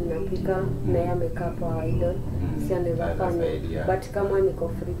kama mimi ninapika na yeye amekaa kwa idol, si anaweza fanya. But kama niko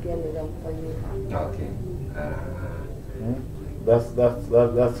free pia naweza mfanyia. Okay.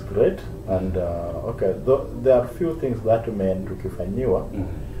 That's great. And okay, there are few things that men tukifanyiwa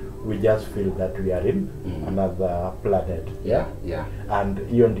we just feel that we are in another planet. Yeah. And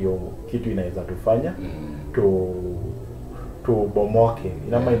hiyo ndio kitu inaweza tufanya tubomoke.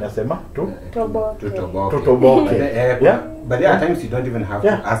 Inama inasema tutoboke. Yeah. But there are times you don't even have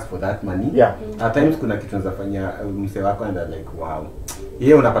to ask for that money. Yeah. At times kuna kitu unafanya mse wako and like wow.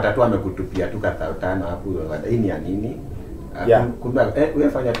 Yeye unapata tu amekutupia tu kata 5 hapo hii ni ya nini? Kumbe wewe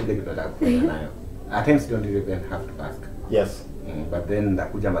fanya tu kitu unataka nayo. At times you don't even have to ask. Yes. But then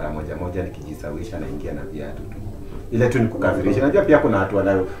ndakuja mara moja nikijisawisha naingia na viatu tu. Ile tu nikukafirisha. Najua pia kuna watu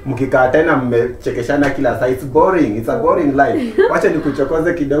wanao mkikaa tena mmechekeshana kila saa. It's boring. It's a boring life. Wacha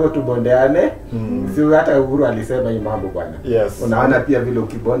nikuchokoze kidogo tubondeane. Si hata Uhuru alisema hii mambo bwana. Yes. Unaona pia vile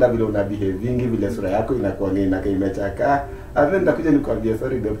ukibonda vile una behave vingi vile sura yako inakuwa imechakaa. And then ndakuja nikwambia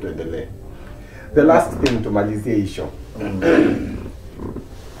sorry babe tuendelee. The last thing tumalizie hisho.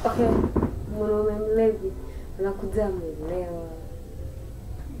 Okay. Mwanaume mlevi anakuja amelewa.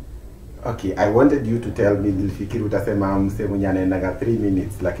 Okay, I wanted you to tell me, nilifikiri utasema mse mwenye anaendaga 3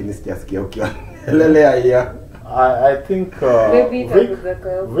 minutes lakini sijasikia ukiwa lelea hiyo. I think maybe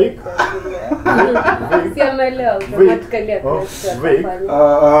Vic si ameelewa automatically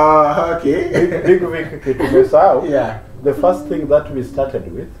okay. Vic kitumesahau. Yeah. The first thing that we started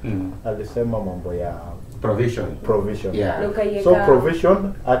with alisema mambo ya provision. Yeah. So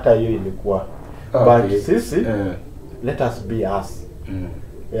provision hata hiyo ilikuwa. But sisi let us be us.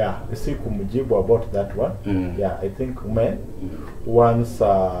 Yeah, si kumjibu about that one. Yeah, I think men once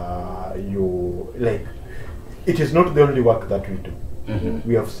you like it is not the only work that we do.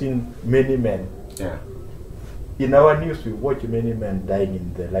 We have seen many men. Yeah. In our news we watch many men dying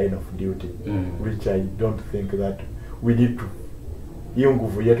in the line of duty, which I don't think that we need to hiyo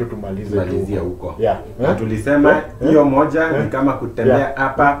nguvu yetu tumalize huko. Yeah. Na tulisema hiyo moja ni kama kutembea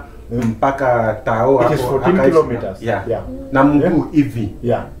hapa mpaka tao hapo. It is 14 kilometers. Yeah. Na mguu hivi.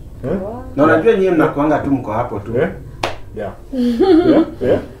 Yeah. Na unajua nyinyi mnakuanga tu mko hapo tu. Yeah.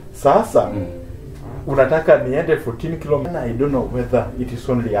 Sasa unataka niende 14 kilometers. I don't know whether it is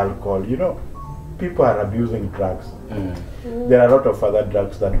only alcohol. You know, people are abusing drugs. There are a lot of other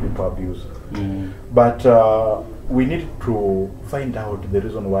drugs that people abuse. But we need to find out the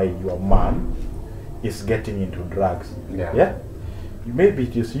reason why your man is getting into drugs. Yeah? Maybe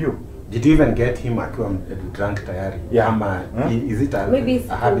it is you. Did you even get him akiwa drunk tayari? Yeah. Ama is it a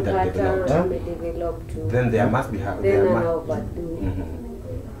habit that developed? Then there must be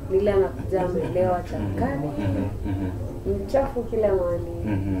Nila anakuja amelewa chakani. Mchafu kila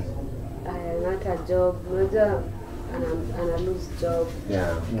mahali. Anata job, unajua ana lose job.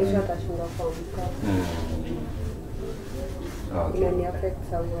 Yeah. Kesho atashindwa kuamka. Okay. Inani affect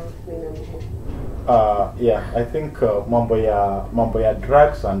somehow. Yeah, I think mambo ya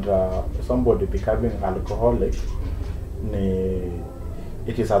drugs and somebody becoming alcoholic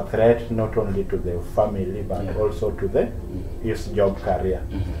it is a threat not only to the family but also to his job career.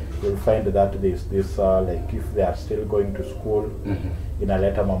 You'll find that this like if they are still going to school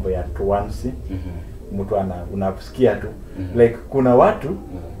inaleta mambo ya tuansi. Mtu unasikia tu like kuna watu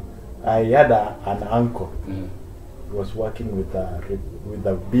I had an uncle was working with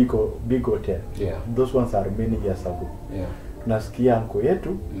a big hotel. Yeah. Those ones are many years ago. Yeah. Nasikia anko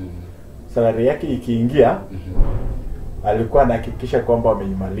yetu salary yake ikiingia alikuwa anahakikisha kwamba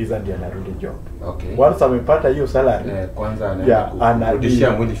wameimaliza ndio anarudi job. Okay. Once amepata hiyo salary kwanza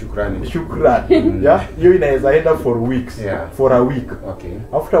anarudishia mwili shukrani. Yeah, hiyo inaweza enda for weeks. For a week. Okay.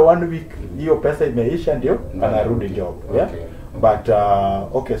 After 1 week hiyo pesa imeisha ndio anarudi job. Yeah. Okay. But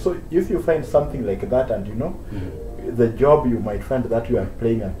okay, so if you find something like that and you know the job, you might find that you are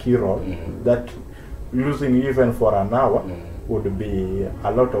playing a key role, that losing even for an hour would be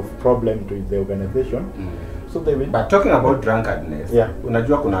a lot of problem to the organization. So they will. But talking about drunkenness, yeah.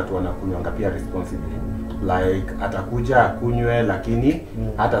 Unajua kuna watu wanakunywa pia responsibly. like atakuja akunywe, lakini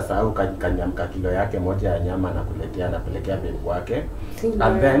hata sahau kanyamka kilo yake moja ya nyama na kuletea anapelekea babe wake.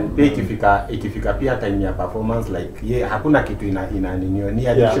 And then pia ikifika pia time ya performance, like hakuna kitu ni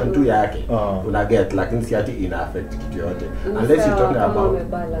addiction tu yake una get, lakini si ati ina affect kitu yote unless you talking about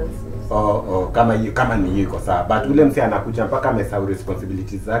kama ni hiyo iko sawa, but ule mse anakuja mpaka amesahau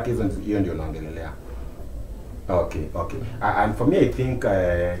responsibilities zake, hiyo ndio naongelelea. Okay. And for me I think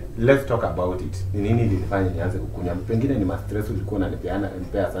let's talk about it. Ni nini nilifanya nianze kukunywa? Pengine ni stress ulikuwa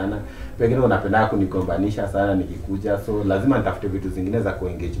unanipea sana. Pengine unapenda kunigombanisha sana nikikuja. So lazima nitafute vitu zingine za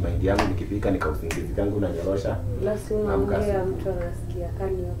kuengage mind yangu, nikifika nikausingizi kangu na nyorosha. Lazima mtu anasikia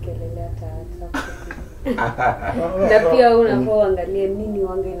kani kelele hata. Na pia unapoangalia nini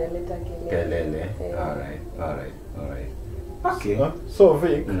wange inaleta kelele. All right. Okay. So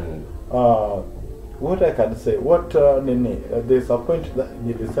Vic, what I can say, there's a point that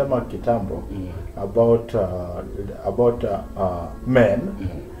nilisema kitambo about men.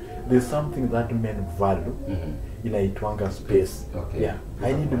 There's something that men value inaitwanga space. Okay. Yeah,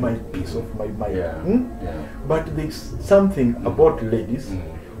 I need my peace of my mind. Yeah. But there's something about ladies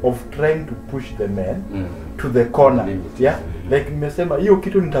of trying to push the men to the corner. Yeah, like nimesema hiyo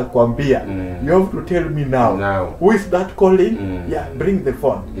kitu nitakwambia, you have to tell me now. Who is that calling? Yeah, bring the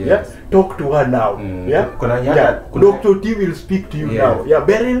phone. Yes. Yeah, talk to her now. Yeah, Dr. T will speak to you now. Yeah,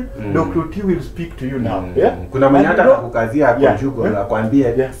 Beryl, Dr. T will speak to you now. Yeah, kuna mwenye hata kukazia conjugal na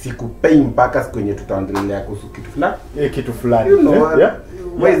kwambia sikupei mpaka siku yenye tutaongelea kuhusu kitu fulani. Kitu fulani. You know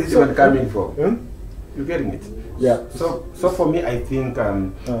where is it even coming from? You getting it? Yeah. So for me, I think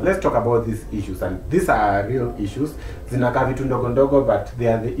let's talk about these issues, and these are real issues. Zinaka vitu ndogo ndogo, but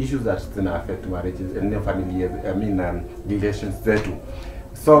they are the issues that zina affect marriages and family. Relations zetu.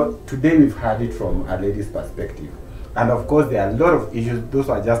 So today we've heard it from a lady's perspective, and of course there are a lot of issues.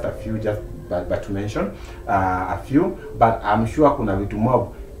 Those are just a few, but to mention a few. But I'm sure kuna vitu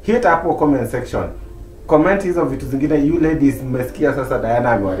mob. Hit up comment section. Comment hizo vitu zingine you ladies mmesikia sasa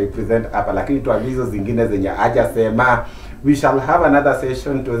Diana amewarepresent hapa, lakini tuambie hizo zingine zenye hajasema. We shall have another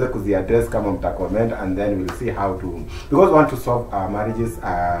session tuweze kuziaddress kama mtacomment, and then we'll see how to, because we want to solve our marriages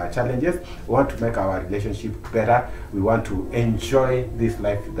challenges, we want to make our relationship better, we want to enjoy this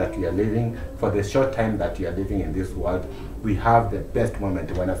life that we are living. For the short time that we are living in this world, we have the best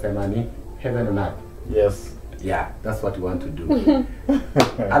moment. Wanasema ni heaven on earth. Yes. Yeah, that's what we want to do.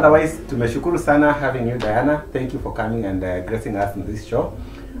 Otherwise, tumeshukuru sana having you, Diana. Thank you for coming and gracing us in this show.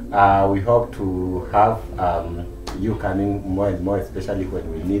 We hope to have you coming more and more, especially when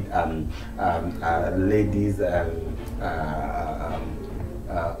we need ladies,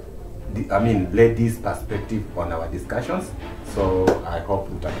 ladies' perspective on our discussions. So I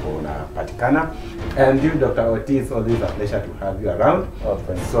hope utakuwa patikana. And you, Dr. Oti, it's always a pleasure to have you around. Oh,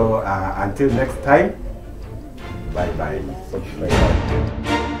 thanks. So until next time. Bye bye.